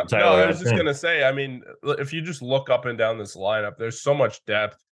more from Tyler. No, I was just going to say, I mean, if you just look up and down this lineup, there's so much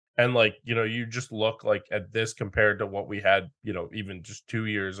depth. And like, you know, you just look like at this compared to what we had, you know, even just 2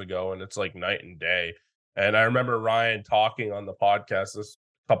 years ago, and it's like night and day. And I remember Ryan talking on the podcast this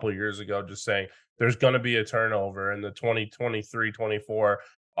couple of years ago, just saying there's going to be a turnover in the 2023-24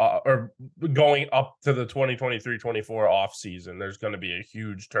 or going up to the 2023-24 off season. There's going to be a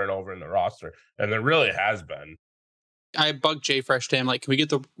huge turnover in the roster, and there really has been. I bugged Jay Fresh to him, like, can we get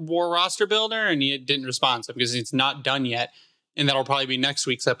the War roster builder? And he didn't respond, so because it's not done yet. And that'll probably be next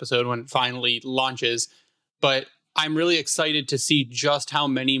week's episode when it finally launches. But I'm really excited to see just how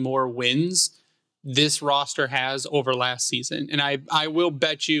many more wins this roster has over last season. And I will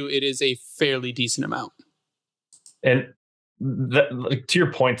bet you it is a fairly decent amount. And to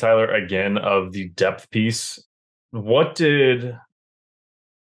your point, Tyler, again, of the depth piece, how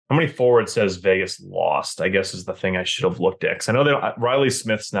many forwards has Vegas lost? I guess is the thing I should have looked at. Because I know that Riley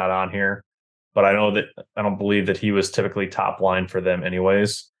Smith's not on here, but I don't believe that he was typically top line for them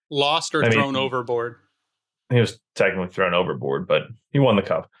anyways. Lost or thrown overboard? He was technically thrown overboard, but he won the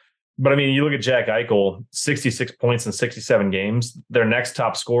cup. But I mean, you look at Jack Eichel, 66 points in 67 games. Their next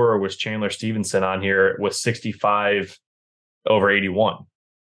top scorer was Chandler Stevenson on here with 65 over 81.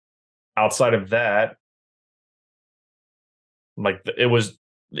 Outside of that, like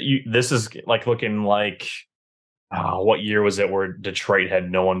this is like looking like, what year was it where Detroit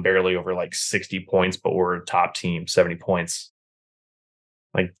had no one barely over like 60 points, but were a top team, 70 points?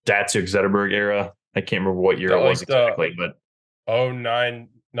 Like Datsuk Zetterberg era. I can't remember what year it was exactly, but 09,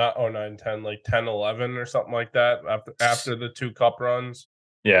 not 09, 10, like 10, 11 or something like that after the 2 cup runs.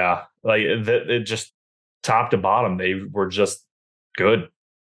 Yeah, like it just top to bottom, they were just good.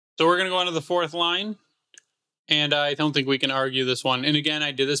 So we're going to go on to the fourth line, and I don't think we can argue this one. And again,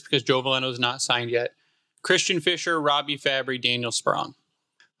 I did this because Joe Veleno is not signed yet. Christian Fischer, Robbie Fabry, Daniel Sprong.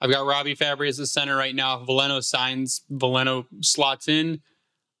 I've got Robbie Fabry as the center right now. If Veleno signs, Veleno slots in.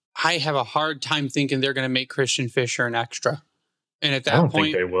 I have a hard time thinking they're going to make Christian Fischer an extra. And at that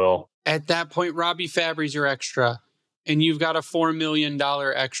point, think they will. At that point, Robbie Fabry's your extra, and you've got a $4 million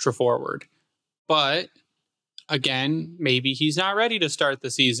extra forward. But again, maybe he's not ready to start the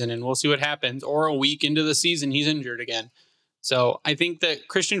season and we'll see what happens. Or a week into the season, he's injured again. So I think that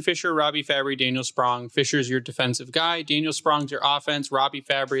Christian Fischer, Robbie Fabry, Daniel Sprong. Fischer's your defensive guy. Daniel Sprong's your offense. Robbie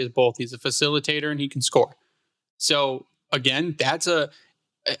Fabry is both. He's a facilitator and he can score. So again,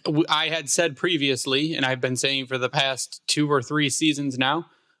 I had said previously, and I've been saying for the past 2 or 3 seasons now,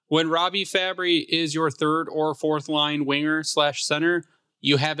 when Robbie Fabry is your third or fourth line winger / center,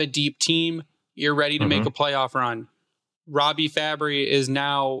 you have a deep team. You're ready to make a playoff run. Robbie Fabry is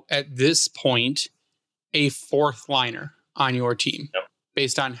now at this point a fourth liner on your team,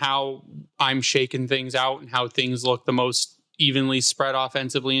 based on how I'm shaking things out and how things look the most evenly spread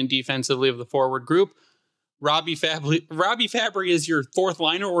offensively and defensively of the forward group. Robbie Fabry is your fourth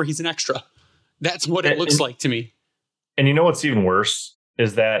liner, or he's an extra. That's what it looks like to me. And you know what's even worse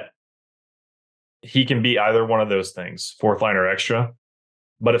is that he can be either one of those things, fourth liner extra.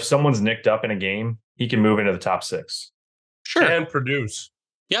 But if someone's nicked up in a game, he can move into the top 6. Sure. And produce.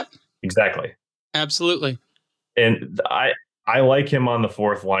 Yep. Exactly. Absolutely. And I like him on the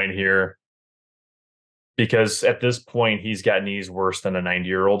fourth line here because at this point, he's got knees worse than a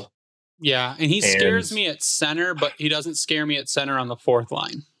 90-year-old. Yeah, and he scares me at center, but he doesn't scare me at center on the fourth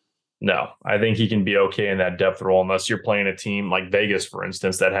line. No, I think he can be okay in that depth role unless you're playing a team like Vegas, for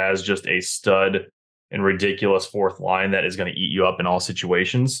instance, that has just a stud and ridiculous fourth line that is going to eat you up in all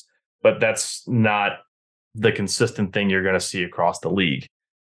situations. But that's not the consistent thing you're going to see across the league.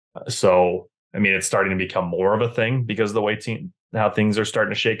 So, I mean, it's starting to become more of a thing because of the way how things are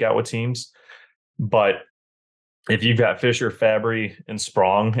starting to shake out with teams. But if you've got Fischer, Fabry, and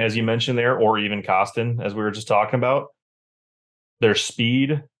Sprong, as you mentioned there, or even Kostin, as we were just talking about, there's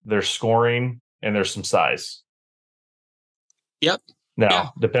speed, there's scoring, and there's some size. Yep.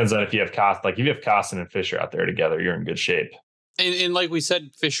 Now, depends on if you have Kostin. Like, if you have Kostin and Fischer out there together, you're in good shape. And like we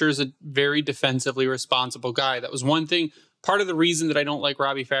said, Fischer is a very defensively responsible guy. That was one thing. Part of the reason that I don't like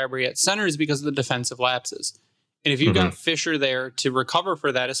Robbie Fabry at center is because of the defensive lapses. And if you've got Fischer there to recover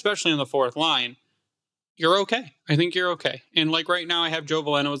for that, especially on the fourth line, you're okay. I think you're okay. And like right now, I have Joe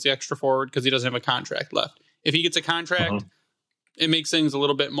Veleno as the extra forward because he doesn't have a contract left. If he gets a contract, it makes things a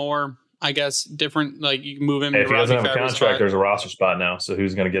little bit more, I guess, different. Like you can move him. Hey, if he doesn't have a contract, there's a roster spot now. So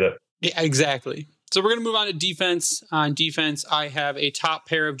who's going to get it? Yeah, exactly. So we're going to move on to defense. On defense, I have a top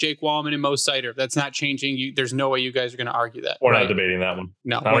pair of Jake Wallman and Mo Seider. That's not changing. There's no way you guys are going to argue that. We're not debating that one.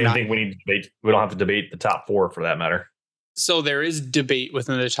 No, I don't even think we need to debate. We don't have to debate the top 4 for that matter. So there is debate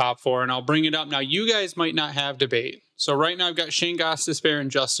within the top 4, and I'll bring it up. Now, you guys might not have debate. So right now I've got Shane Gostisbehere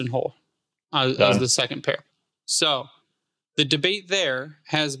and Justin Holl as the second pair. So the debate there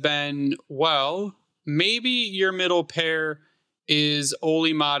has been, well, maybe your middle pair is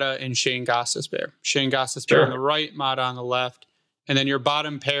Olli Maatta and Shane Gostisbehere. Shane Gostisbehere on the right, Maatta on the left. And then your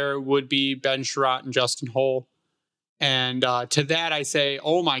bottom pair would be Ben Chiarot and Justin Holl. And to that I say,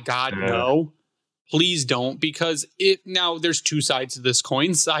 oh my God, no. Please don't, because now there's 2 sides to this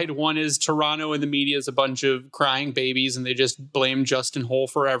coin. Side one is Toronto and the media is a bunch of crying babies and they just blame Justin Holl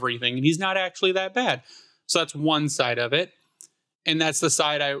for everything. And he's not actually that bad. So that's one side of it. And that's the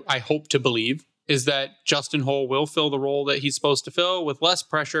side I hope to believe, is that Justin Holl will fill the role that he's supposed to fill with less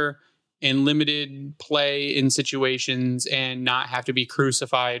pressure and limited play in situations and not have to be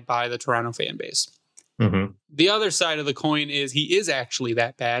crucified by the Toronto fan base. The other side of the coin is he is actually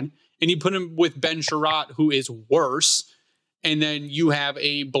that bad. And you put him with Ben Chiarot, who is worse. And then you have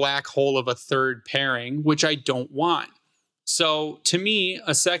a black hole of a third pairing, which I don't want. So to me,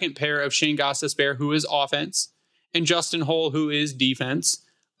 a second pair of Shane Gostisbehere, who is offense, and Justin Holl, who is defense,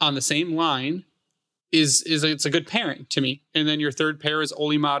 on the same line it's a good pairing to me. And then your third pair is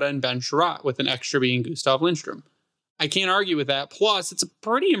Olli Maatta and Ben Chiarot, with an extra being Gustav Lindstrom. I can't argue with that. Plus, it's a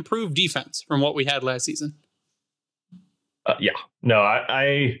pretty improved defense from what we had last season. No,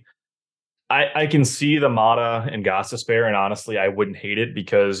 I can see the Maatta and Gostisbehere, and honestly, I wouldn't hate it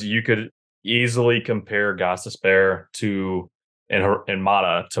because you could easily compare Gostisbehere and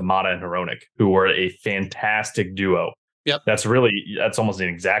Maatta to Maatta and Hronek, who were a fantastic duo. Yep. That's almost an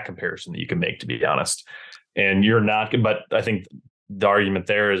exact comparison that you can make, to be honest. And you're not, but I think the argument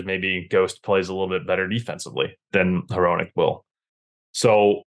there is maybe Ghost plays a little bit better defensively than Hronek will.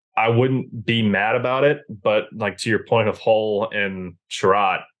 So I wouldn't be mad about it, but like to your point of Hull and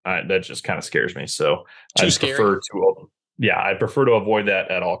Chiarot, that just kind of scares me. So I prefer to avoid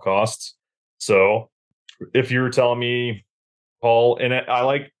that at all costs. So if you were telling me Hull, and I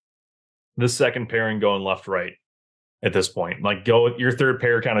like the second pairing going left-right at this point, like go with your third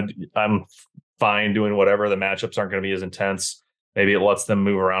pair. I'm fine doing whatever. The matchups aren't going to be as intense. Maybe it lets them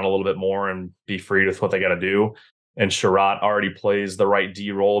move around a little bit more and be free with what they got to do. and Sherratt already plays the right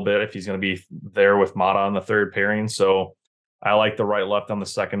D role a bit if he's going to be there with Mata on the third pairing. So I like the right left on the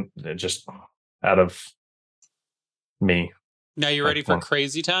second, just out of me. Now you ready for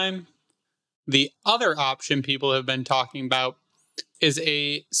crazy time? The other option people have been talking about is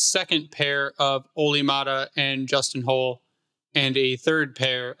a second pair of Olli Mata and Justin Holl, and a third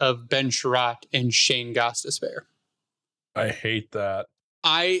pair of Ben Sherratt and Shane Gostisbehere. I hate that.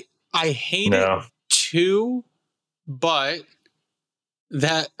 I hate it too, but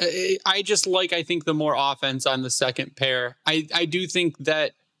that I just like, I think, the more offense on the second pair. I do think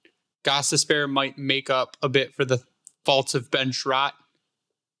that Gostisbehere might make up a bit for the faults of Ben Sherratt,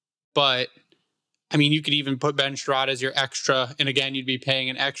 but I mean, you could even put Ben Sherratt as your extra, and again, you'd be paying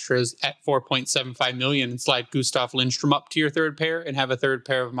an extras at $4.75 million and slide Gustav Lindstrom up to your third pair and have a third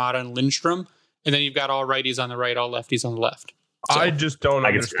pair of Mata and Lindstrom, and then you've got all righties on the right, all lefties on the left. So, I just don't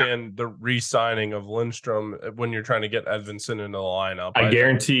understand the re-signing of Lindstrom when you're trying to get Edvinsson into the lineup. I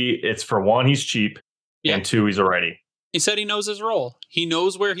guarantee it's, for one, he's cheap, and two, he's a righty. He said he knows his role. He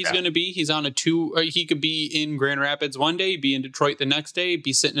knows where he's going to be. He's on a two. He could be in Grand Rapids one day, be in Detroit the next day,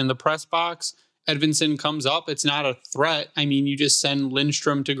 be sitting in the press box. Edvinsson comes up. It's not a threat. I mean, you just send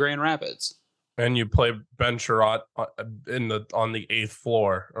Lindstrom to Grand Rapids. And you play Ben Sherratt on the 8th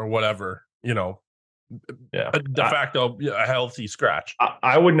floor or whatever, de facto a healthy scratch.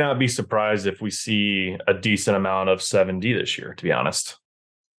 I would not be surprised if we see a decent amount of 7D this year, to be honest.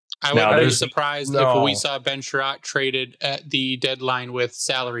 I would be surprised if we saw Ben Sherratt traded at the deadline with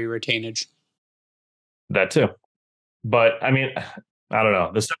salary retainage. That too. But, I mean, I don't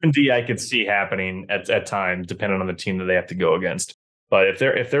know. The 7D I could see happening at times, depending on the team that they have to go against. But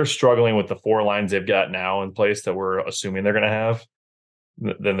if they're struggling with the 4 lines they've got now in place that we're assuming they're going to have,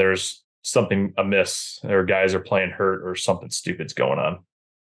 then there's something amiss, or guys are playing hurt, or something stupid's going on.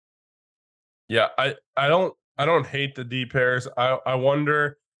 Yeah, I don't hate the D pairs. I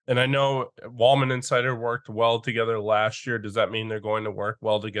wonder, and I know Walman and Seider worked well together last year. Does that mean they're going to work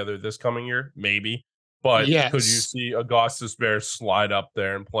well together this coming year? Maybe. But could you see a Gostisbehere slide up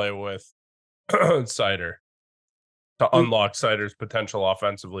there and play with Seider to unlock Seider's potential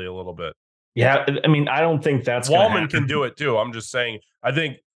offensively a little bit? Yeah, I mean, I don't think that's Walman can do it too. I'm just saying, I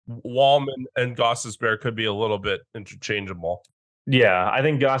think Walman and Gostisbehere could be a little bit interchangeable. Yeah, I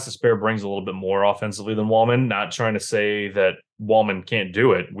think Gostisbehere brings a little bit more offensively than Walman. Not trying to say that Walman can't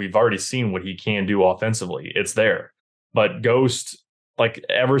do it. We've already seen what he can do offensively. It's there. But Ghost, like,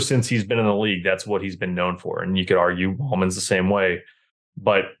 ever since he's been in the league, that's what he's been known for. And you could argue Walman's the same way.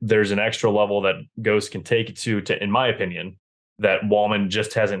 But there's an extra level that Ghost can take it to, in my opinion, that Walman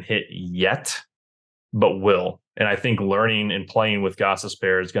just hasn't hit yet, but will. And I think learning and playing with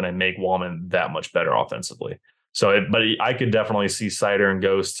Gostisbehere is going to make Walman that much better offensively. But I could definitely see Seider and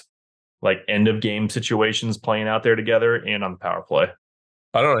Ghost, like, end of game situations playing out there together and on the power play.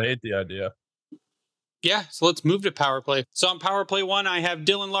 I don't hate the idea. Yeah, so let's move to power play. So on power play 1, I have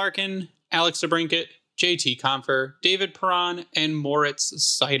Dylan Larkin, Alex DeBrincat, JT Compher, David Perron, and Moritz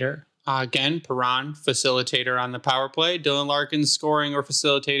Seider. Again, Perron, facilitator on the power play. Dylan Larkin scoring or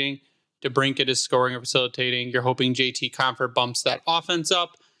facilitating. DeBrincat is scoring or facilitating. You're hoping JT Compher bumps that offense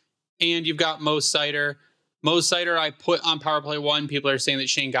up. And you've got Mo Seider. Mo Seider I put on power play 1. People are saying that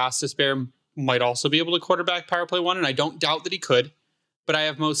Shane Gostisbehere might also be able to quarterback power play 1, and I don't doubt that he could. But I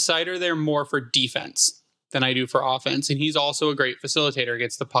have Mo Seider there more for defense than I do for offense. And he's also a great facilitator,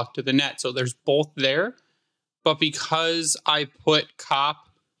 gets the puck to the net. So there's both there. But because I put Kopp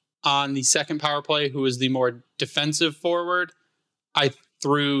on the second power play, who is the more defensive forward, I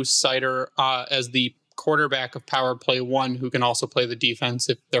threw Seider as the quarterback of power play 1, who can also play the defense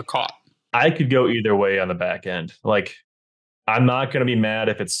if they're caught. I could go either way on the back end. Like, I'm not going to be mad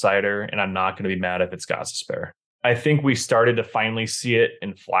if it's Seider, and I'm not going to be mad if it's Gostisbehere. I think we started to finally see it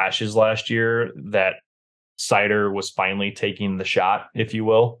in flashes last year that Seider was finally taking the shot, if you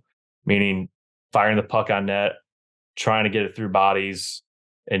will, meaning firing the puck on net, trying to get it through bodies,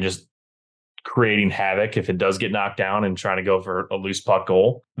 and just creating havoc if it does get knocked down and trying to go for a loose puck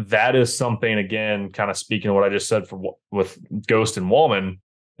goal. That is something, again, kind of speaking of what I just said with Ghost and Walman,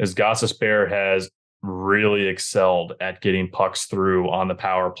 is Gostisbehere has really excelled at getting pucks through on the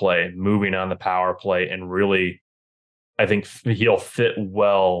power play, moving on the power play, and really, I think he'll fit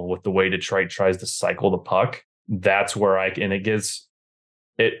well with the way Detroit tries to cycle the puck. That's where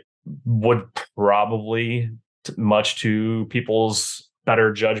it would probably, much to people's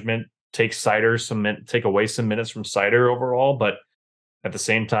better judgment, take away some minutes from Seider overall. But at the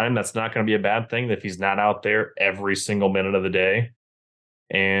same time, that's not going to be a bad thing if he's not out there every single minute of the day.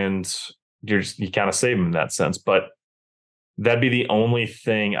 And you kind of save him in that sense. But that'd be the only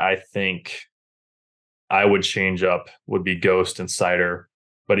thing I think I would change up would be Ghost and Cider.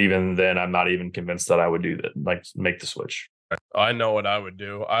 But even then, I'm not even convinced that I would do that, like make the switch. I know what I would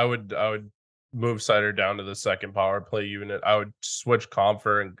do. I would move Cider down to the second power play unit. I would switch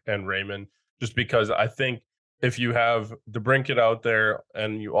Compher and Raymond, just because I think if you have DeBrincat out there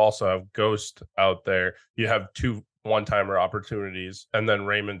and you also have Ghost out there, you have 2 one-timer opportunities, and then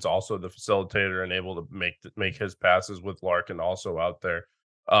Raymond's also the facilitator and able to make his passes with Larkin also out there.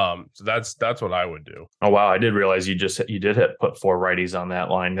 So that's what I would do. Oh wow, I did realize you did put 4 righties on that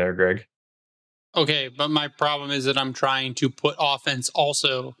line there, Greg. Okay, but my problem is that I'm trying to put offense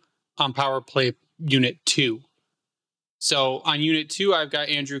also on power play unit 2. So on unit 2, I've got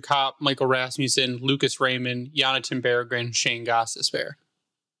Andrew Kopp, Michael Rasmussen, Lucas Raymond, Jonathan Berggren, Shane Gostisbehere.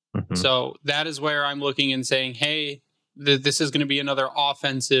 Mm-hmm. So that is where I'm looking and saying, hey, this is going to be another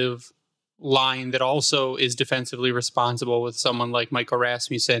offensive line that also is defensively responsible with someone like Michael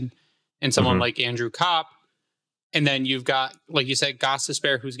Rasmussen and someone like Andrew Kopp. And then you've got, like you said,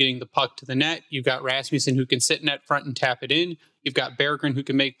 Gostisbehere, who's getting the puck to the net. You've got Rasmussen, who can sit net front and tap it in. You've got Berggren, who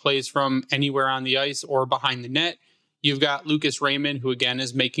can make plays from anywhere on the ice or behind the net. You've got Lucas Raymond, who again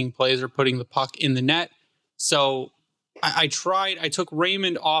is making plays or putting the puck in the net. So I took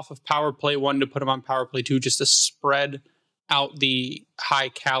Raymond off of power play 1 to put him on power play 2 just to spread out the high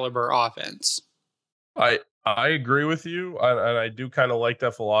caliber offense. I agree with you, and I do kind of like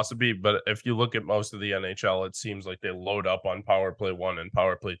that philosophy, but if you look at most of the NHL, it seems like they load up on power play 1, and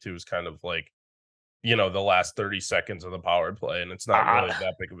power play 2 is kind of like, the last 30 seconds of the power play, and it's not really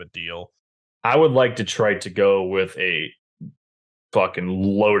that big of a deal. I would like to try to go with a fucking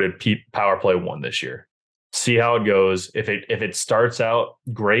loaded power play 1 this year. See how it goes. If it starts out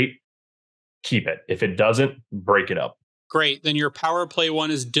great, keep it. If it doesn't, break it up. Great. Then your power play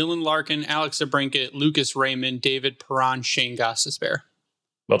 1 is Dylan Larkin, Alex DeBrincat, Lucas Raymond, David Perron, Shane Gostisbehere.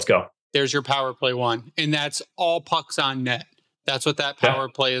 Let's go. There's your power play 1. And that's all pucks on net. That's what that power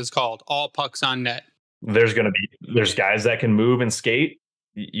play is called. All pucks on net. There's guys that can move and skate.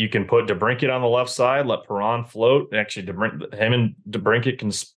 You can put DeBrincat on the left side, let Perron float. Actually, him and DeBrincat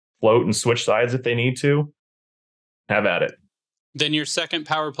can float and switch sides if they need to. Have at it. Then your second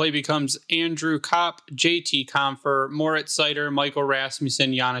power play becomes Andrew Kopp, JT Compher, Moritz Seider, Michael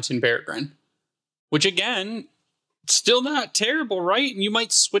Rasmussen, Jonathan Berggren. Which again, still not terrible, right? And you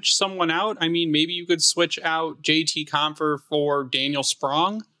might switch someone out. I mean, maybe you could switch out JT Compher for Daniel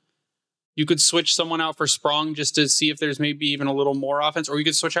Sprong. You could switch someone out for Sprong just to see if there's maybe even a little more offense. Or you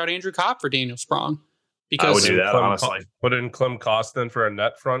could switch out Andrew Kopp for Daniel Sprong. Because I would do that, honestly. Put in Klim Kostin for a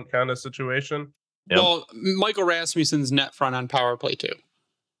net front kind of situation. Yep. Well, Michael Rasmussen's net front on power play 2.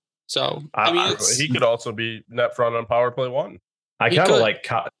 So, I mean, he could also be net front on power play 1. I kind of like,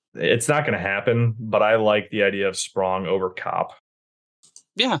 it's not going to happen, but I like the idea of Sprong over Kopp.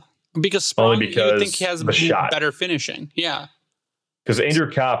 Yeah, because Sprong, you would think he has better finishing. Yeah. Because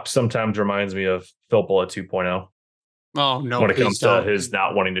Andrew Kopp sometimes reminds me of Filppula 2.0. Oh, no. When it comes to his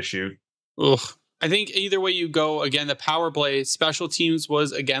not wanting to shoot. Ugh. I think either way you go, again, the power play, special teams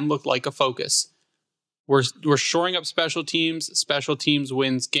looked like a focus. We're shoring up special teams. Special teams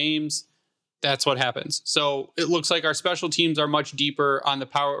wins games. That's what happens. So it looks like our special teams are much deeper on the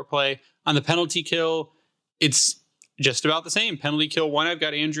power play. On the penalty kill, it's just about the same. Penalty kill 1, I've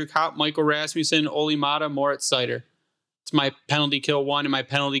got Andrew Kopp, Michael Rasmussen, Olli Maatta, Moritz Seider. It's my penalty kill 1, and my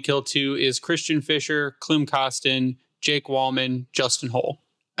penalty kill 2 is Christian Fischer, Klim Kostin, Jake Wallman, Justin Holl.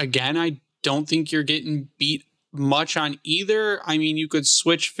 Again, I don't think you're getting beat much on either. I mean, you could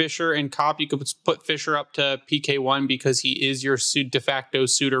switch Fischer and Kopp. You could put Fischer up to PK1 because he is your de facto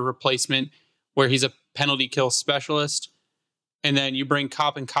Suter replacement, where he's a penalty kill specialist. And then you bring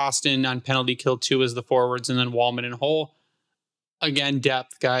Kopp and Kostin on penalty kill 2 as the forwards, and then Wallman and Holl. Again,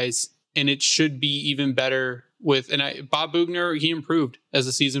 depth, guys. And it should be even better with, Bob Boughner, he improved as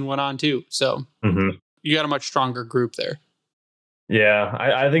the season went on too. So you got a much stronger group there. Yeah,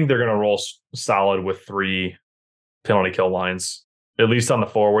 I think they're going to roll solid with 3 penalty kill lines, at least on the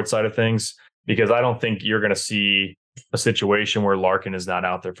forward side of things, because I don't think you're going to see a situation where Larkin is not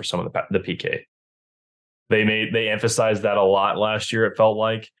out there for some of the PK. They emphasized that a lot last year, it felt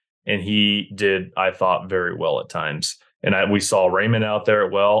like, and he did, I thought, very well at times. And we saw Raymond out there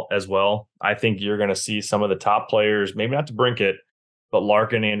as well. I think you're going to see some of the top players, maybe not to DeBrincat, but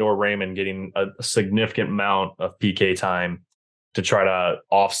Larkin and or Raymond getting a significant amount of PK time to try to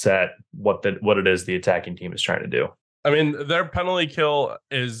offset what it is the attacking team is trying to do. I mean, their penalty kill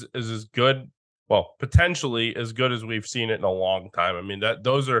is as good, well, potentially as good as we've seen it in a long time. I mean,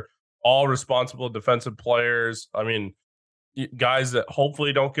 those are all responsible defensive players. I mean, guys that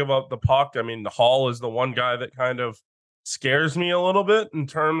hopefully don't give up the puck. I mean, Hall is the one guy that kind of scares me a little bit in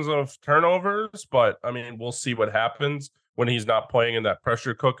terms of turnovers, but I mean, we'll see what happens when he's not playing in that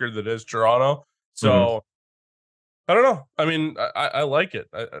pressure cooker that is Toronto. So I don't know. I mean, I like it.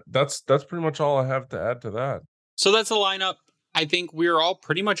 That's pretty much all I have to add to that. So that's the lineup. I think we're all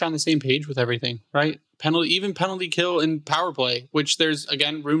pretty much on the same page with everything, right? Penalty kill and power play, which there's,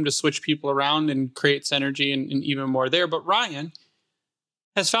 again, room to switch people around and create synergy and even more there. But Ryan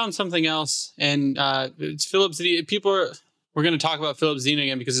has found something else, and it's Filip Zadina. We're going to talk about Filip Zadina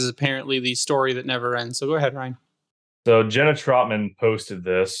again because it's apparently the story that never ends. So go ahead, Ryan. So Jenna Trotman posted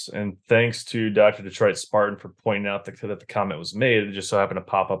this, and thanks to Dr. Detroit Spartan for pointing out that the comment was made. It just so happened to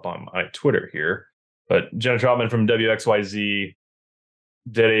pop up on my Twitter here. But Jenna Trotman from WXYZ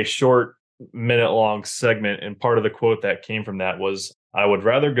did a short minute-long segment, and part of the quote that came from that was, "I would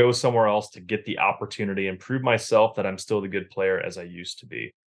rather go somewhere else to get the opportunity and prove myself that I'm still the good player as I used to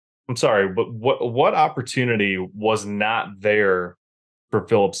be." I'm sorry, but what opportunity was not there for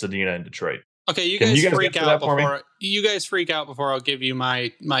Filip Zadina in Detroit? Okay, you guys freak out before I'll give you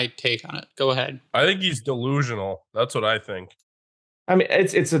my take on it. Go ahead. I think he's delusional. That's what I think. I mean,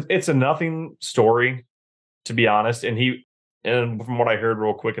 it's a nothing story, to be honest. And from what I heard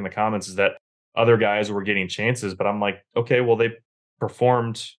real quick in the comments is that other guys were getting chances, but I'm like, okay, well, they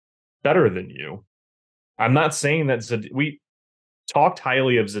performed better than you. I'm not saying that we talked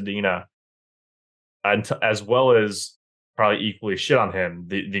highly of Zadina, as well as probably equally shit on him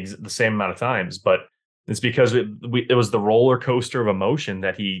the same amount of times, but it's because it was the roller coaster of emotion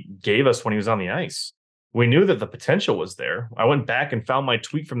that he gave us when he was on the ice. We knew that the potential was there. I went back and found my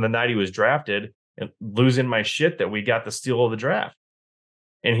tweet from the night he was drafted and losing my shit that we got the steal of the draft.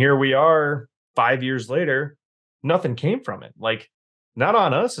 And here we are 5 years later, nothing came from it. Like, not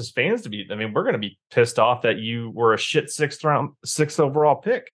on us as fans to be. I mean, we're going to be pissed off that you were a shit sixth overall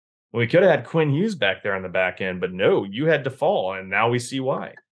pick. We could have had Quinn Hughes back there on the back end, but no, you had to fall, and now we see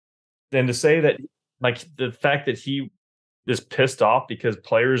why. Then to say that, like, the fact that he is pissed off because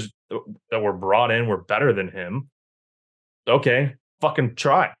players that were brought in were better than him. Okay, fucking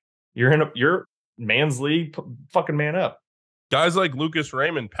try. You're man's league, fucking man up. Guys like Lucas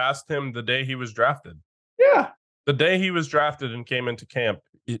Raymond passed him the day he was drafted. Yeah. The day he was drafted and came into camp,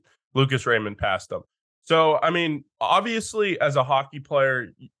 Lucas Raymond passed him. So, I mean, obviously, as a hockey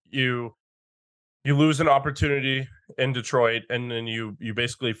player, you lose an opportunity in Detroit, and then you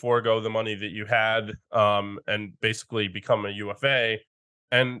basically forego the money that you had, and basically become a UFA.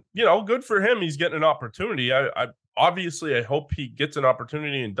 And, you know, good for him. He's getting an opportunity. I obviously, I hope he gets an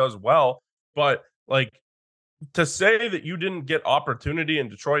opportunity and does well. But, like, to say that you didn't get opportunity in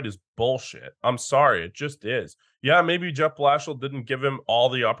Detroit is bullshit. I'm sorry. It just is. Yeah, maybe Jeff Blashill didn't give him all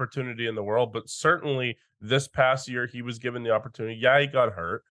the opportunity in the world, but certainly this past year he was given the opportunity. Yeah, he got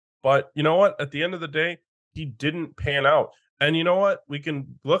hurt. But you know what? At the end of the day, he didn't pan out. And you know what? We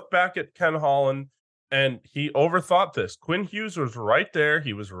can look back at Ken Holland, and he overthought this. Quinn Hughes was right there.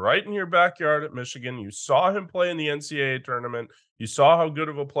 He was right in your backyard at Michigan. You saw him play in the NCAA tournament. You saw how good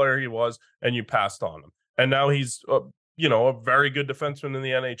of a player he was, and you passed on him. And now he's, a very good defenseman in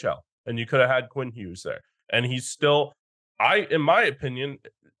the NHL. And you could have had Quinn Hughes there. And he's still, in my opinion,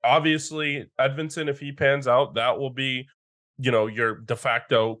 obviously, Edvinsson, if he pans out, that will be, your de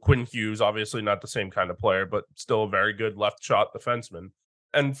facto Quinn Hughes, obviously not the same kind of player, but still a very good left shot defenseman.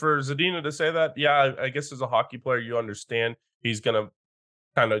 And for Zadina to say that, yeah, I guess as a hockey player, you understand he's going to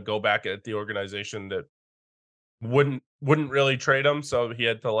kind of go back at the organization that wouldn't really trade him. So he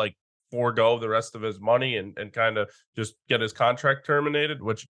had to forego the rest of his money and kind of just get his contract terminated,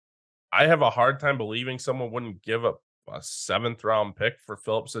 which I have a hard time believing someone wouldn't give up a 7th round pick for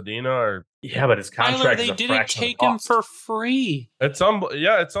Filip Zadina. Yeah, but his contract they didn't take him for free. It's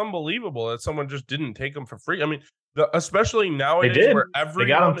unbelievable that someone just didn't take him for free. I mean, especially nowadays where they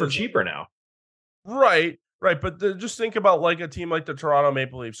got him for cheaper now. Right. But just think about a team like the Toronto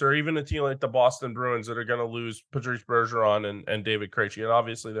Maple Leafs or even a team like the Boston Bruins that are going to lose Patrice Bergeron and David Krejci. And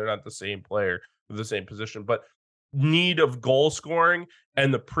obviously they're not the same player with the same position, but need of goal scoring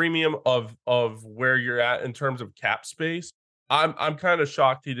and the premium of where you're at in terms of cap space. I'm kind of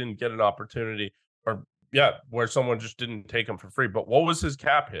shocked he didn't get an opportunity where someone just didn't take him for free. But what was his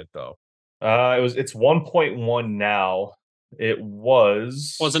cap hit though? It's 1.1 now. It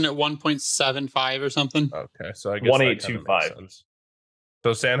wasn't it 1.75 or something? Okay, so I guess 1.825.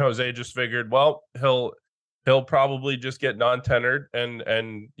 So San Jose just figured, well, he'll probably just get non-tenured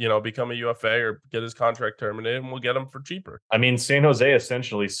and become a UFA or get his contract terminated, and we'll get him for cheaper. I mean, San Jose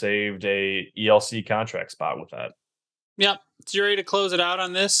essentially saved a ELC contract spot with that. Yep. So you ready to close it out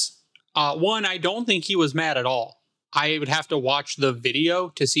on this? One, I don't think he was mad at all. I would have to watch the video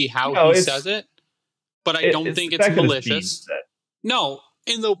to see how he says it. but I don't think it's malicious. No,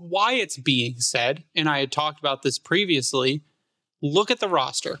 and why it's being said, and I had talked about this previously, look at the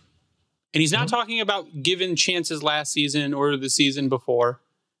roster. And he's not talking about given chances last season or the season before.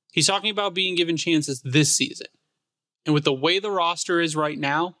 He's talking about being given chances this season. And with the way the roster is right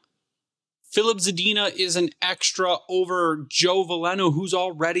now, Filip Zadina is an extra over Joe Veleno, who's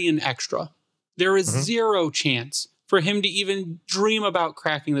already an extra. There is zero chance for him to even dream about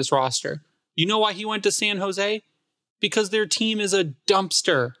cracking this roster. You know why he went to San Jose? Because their team is a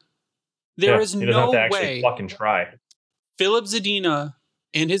dumpster. There is no way. He doesn't have to actually fucking try. Filip Zadina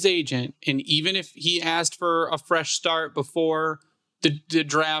and his agent, and even if he asked for a fresh start before the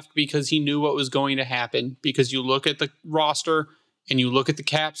draft because he knew what was going to happen, because you look at the roster and you look at the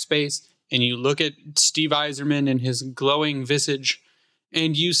cap space and you look at Steve Yzerman and his glowing visage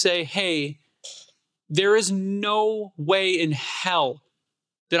and you say, hey, there is no way in hell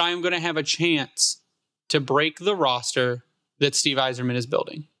that I am going to have a chance to break the roster that Steve Yzerman is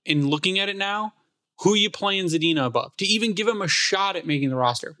building. And looking at it now, who are you playing Zadina above to even give him a shot at making the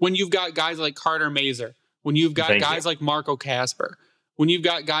roster? When you've got guys like Carter Mazer, when you've got guys like Marco Kasper, when you've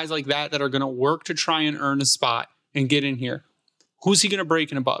got guys like that are going to work to try and earn a spot and get in here, who's he going to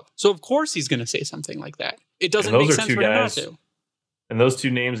break in above? So of course he's going to say something like that. It doesn't make sense for him not to. And those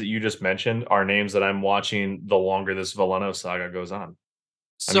two names that you just mentioned are names that I'm watching the longer this Veleno saga goes on.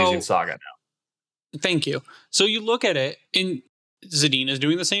 I'm using saga now. Thank you. So you look at it, and Zadina is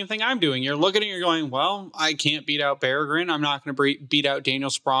doing the same thing I'm doing. You're looking at it, you're going, well, I can't beat out Berggren. I'm not going to beat out Daniel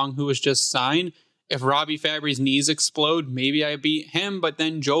Sprong, who was just signed. If Robbie Fabry's knees explode, maybe I beat him, but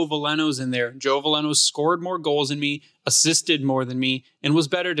then Joe Veleno's in there. Joe Veleno scored more goals than me, assisted more than me, and was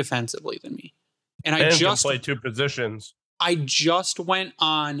better defensively than me. And I just can play two positions. I just went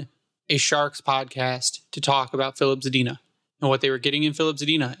on a Sharks podcast to talk about Filip Zadina and what they were getting in Filip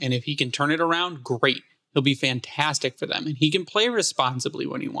Zadina. And if he can turn it around, great. He'll be fantastic for them. And he can play responsibly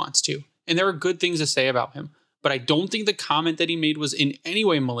when he wants to. And there are good things to say about him. But I don't think the comment that he made was in any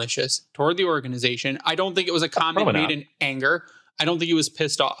way malicious toward the organization. I don't think it was a comment made in anger. I don't think he was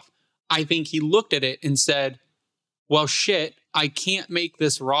pissed off. I think he looked at it and said, well, shit, I can't make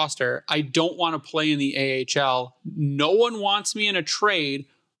this roster. I don't want to play in the AHL. No one wants me in a trade.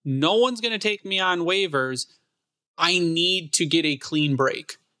 No one's going to take me on waivers. I need to get a clean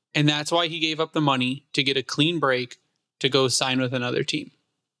break. And that's why he gave up the money to get a clean break to go sign with another team.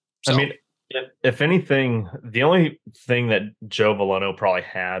 So, I mean, if anything, the only thing that Joe Veleno probably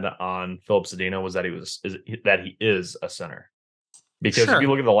had on Filip Zadina was that he is a center. Because if you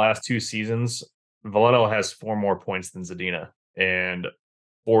look at the last two seasons, Veleno has 4 more points than Zadina and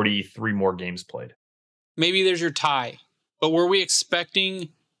 43 more games played. Maybe there's your tie. But were we expecting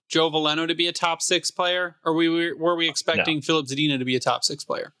Joe Veleno to be a top 6 player? Or were we expecting Filip Zadina to be a top 6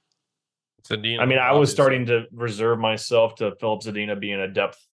 player? Zadina, I mean, I was starting to reserve myself to Filip Zadina being a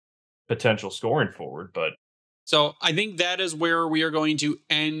depth potential scoring forward, but so I think that is where we are going to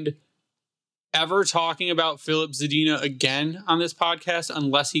end ever talking about Filip Zadina again on this podcast,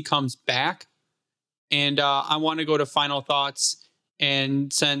 unless he comes back. And I want to go to final thoughts.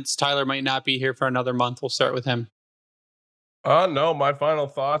 And since Tyler might not be here for another month, we'll start with him. No, my final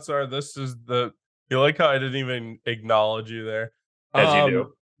thoughts are you like how I didn't even acknowledge you there. As you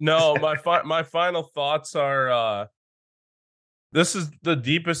do. No, my final thoughts are this is the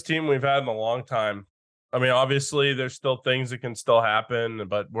deepest team we've had in a long time. I mean, obviously, there's still things that can still happen,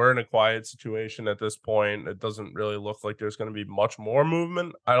 but we're in a quiet situation at this point. It doesn't really look like there's going to be much more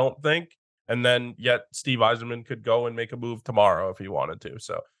movement, I don't think. And then yet Steve Yzerman could go and make a move tomorrow if he wanted to.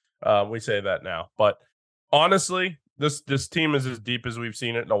 So we say that now. But honestly, this team is as deep as we've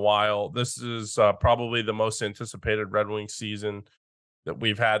seen it in a while. This is probably the most anticipated Red Wings season that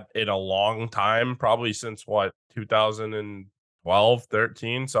we've had in a long time, probably since 2012,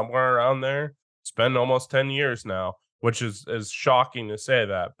 13, somewhere around there. It's been almost 10 years now, which is shocking to say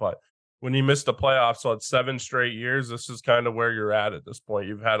that. But when you miss the playoffs, so it's 7 straight years, this is kind of where you're at this point.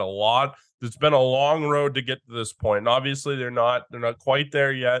 You've had a lot. It's been a long road to get to this point. And obviously, they're not quite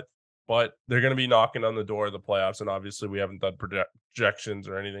there yet, but they're going to be knocking on the door of the playoffs. And obviously, we haven't done projections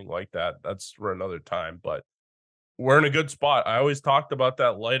or anything like that. That's for another time. But we're in a good spot. I always talked about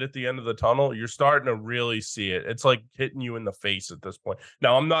that light at the end of the tunnel. You're starting to really see it. It's like hitting you in the face at this point.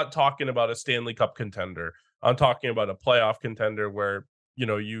 Now, I'm not talking about a Stanley Cup contender. I'm talking about a playoff contender where,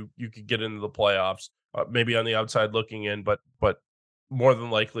 you could get into the playoffs, maybe on the outside looking in, but more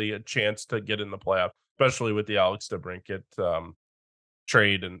than likely a chance to get in the playoff, especially with the Alex DeBrincat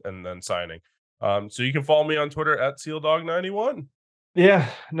trade and then signing. So you can follow me on Twitter at SealDog91. Yeah,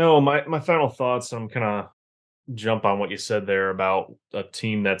 no, my final thoughts, I'm kind of jump on what you said there about a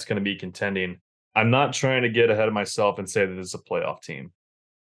team that's going to be contending. I'm not trying to get ahead of myself and say that it's a playoff team.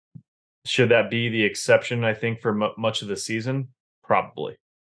 Should that be the exception, I think, for much of the season? Probably.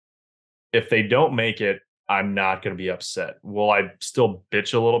 If they don't make it, I'm not going to be upset. Will I still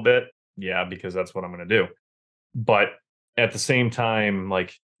bitch a little bit? Yeah, because that's what I'm going to do. But at the same time,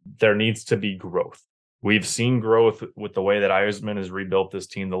 like, there needs to be growth. We've seen growth with the way that Yzerman has rebuilt this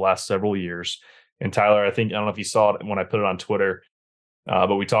team the last several years. And Tyler, I don't know if you saw it when I put it on Twitter,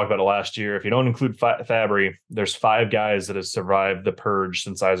 but we talked about it last year. If you don't include Fabry, there's 5 guys that have survived the purge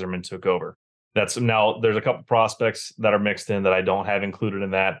since Yzerman took over. There's a couple prospects that are mixed in that I don't have included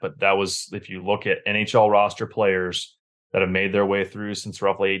in that, but that was, if you look at NHL roster players that have made their way through since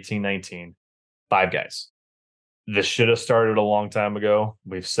roughly 18-19, 5 guys. This should have started a long time ago.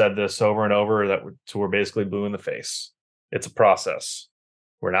 We've said this over and over that we're basically blue in the face. It's a process.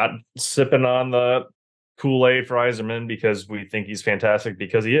 We're not sipping on the Kool-Aid for Yzerman because we think he's fantastic,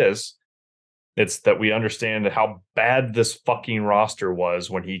 because he is. It's that we understand how bad this fucking roster was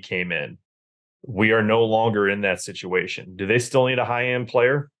when he came in. We are no longer in that situation. Do they still need a high-end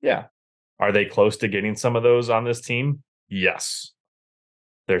player? Yeah. Are they close to getting some of those on this team? Yes.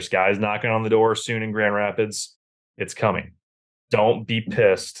 There's guys knocking on the door soon in Grand Rapids. It's coming. Don't be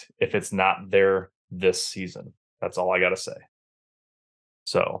pissed if it's not there this season. That's all I got to say.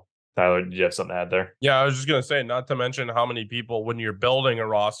 So, Tyler, did you have something to add there? Yeah, I was just going to say, not to mention how many people, when you're building a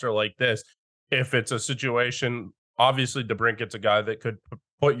roster like this, if it's a situation, obviously DeBrincat's a guy that could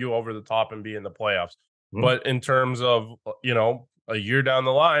put you over the top and be in the playoffs. Mm-hmm. But in terms of, a year down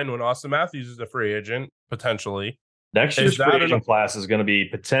the line when Auston Matthews is a free agent, potentially. Next year's free agent class is going to be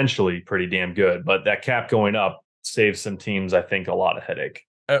potentially pretty damn good, but that cap going up saves some teams, I think, a lot of headache.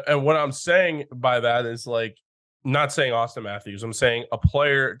 And what I'm saying by that is, like, not saying Auston Matthews. I'm saying a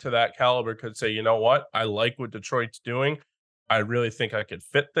player to that caliber could say, you know what? I like what Detroit's doing. I really think I could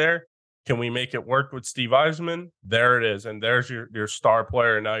fit there. Can we make it work with Steve Yzerman? There it is. And there's your star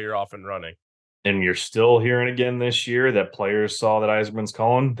player. And now you're off and running. And you're still hearing again this year that players saw that Yzerman's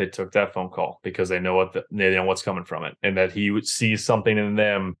calling. They took that phone call because they know what's coming from it, and that he would see something in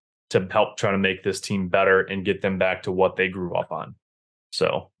them to help try to make this team better and get them back to what they grew up on.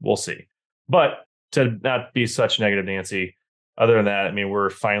 So we'll see. But to not be such negative Nancy, other than that, I mean, we're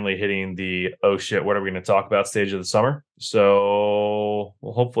finally hitting the, oh shit, what are we going to talk about stage of the summer? So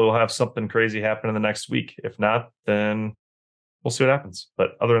hopefully we'll have something crazy happen in the next week. If not, then we'll see what happens.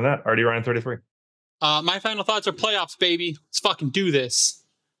 But other than that, RD Ryan 33. My final thoughts are playoffs, baby. Let's fucking do this.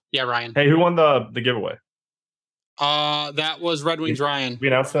 Yeah, Ryan. Hey, who won the giveaway? That was Red Wings Ryan. We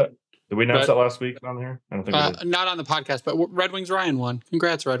announced that. Did we announce that last week on here? I don't think we did. Not on the podcast, but Red Wings Ryan won.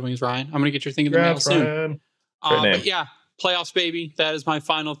 Congrats, Red Wings Ryan. I'm going to get your thing in the mail soon. But yeah, playoffs, baby. That is my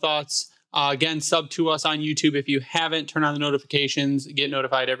final thoughts. Again, sub to us on YouTube if you haven't. Turn on the notifications. Get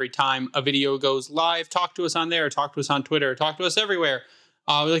notified every time a video goes live. Talk to us on there. Talk to us on Twitter. Talk to us everywhere.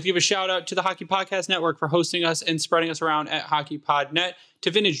 We'd like to give a shout out to the Hockey Podcast Network for hosting us and spreading us around at HockeyPodNet, to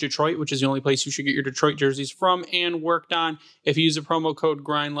Vintage Detroit, which is the only place you should get your Detroit jerseys from and worked on. If you use the promo code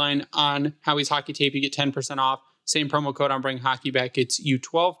GRINDLINE on Howie's Hockey Tape, you get 10% off. Same promo code on Bring Hockey Back gets you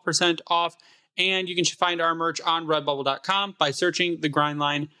 12% off. And you can find our merch on redbubble.com by searching The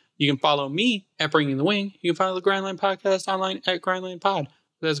Grindline. You can follow me at Bringing the Wing. You can follow the Grindline Podcast online at GrindlinePod.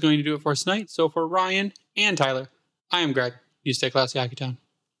 That's going to do it for us tonight. So for Ryan and Tyler, I am Greg. You stay classy, Hockey Town.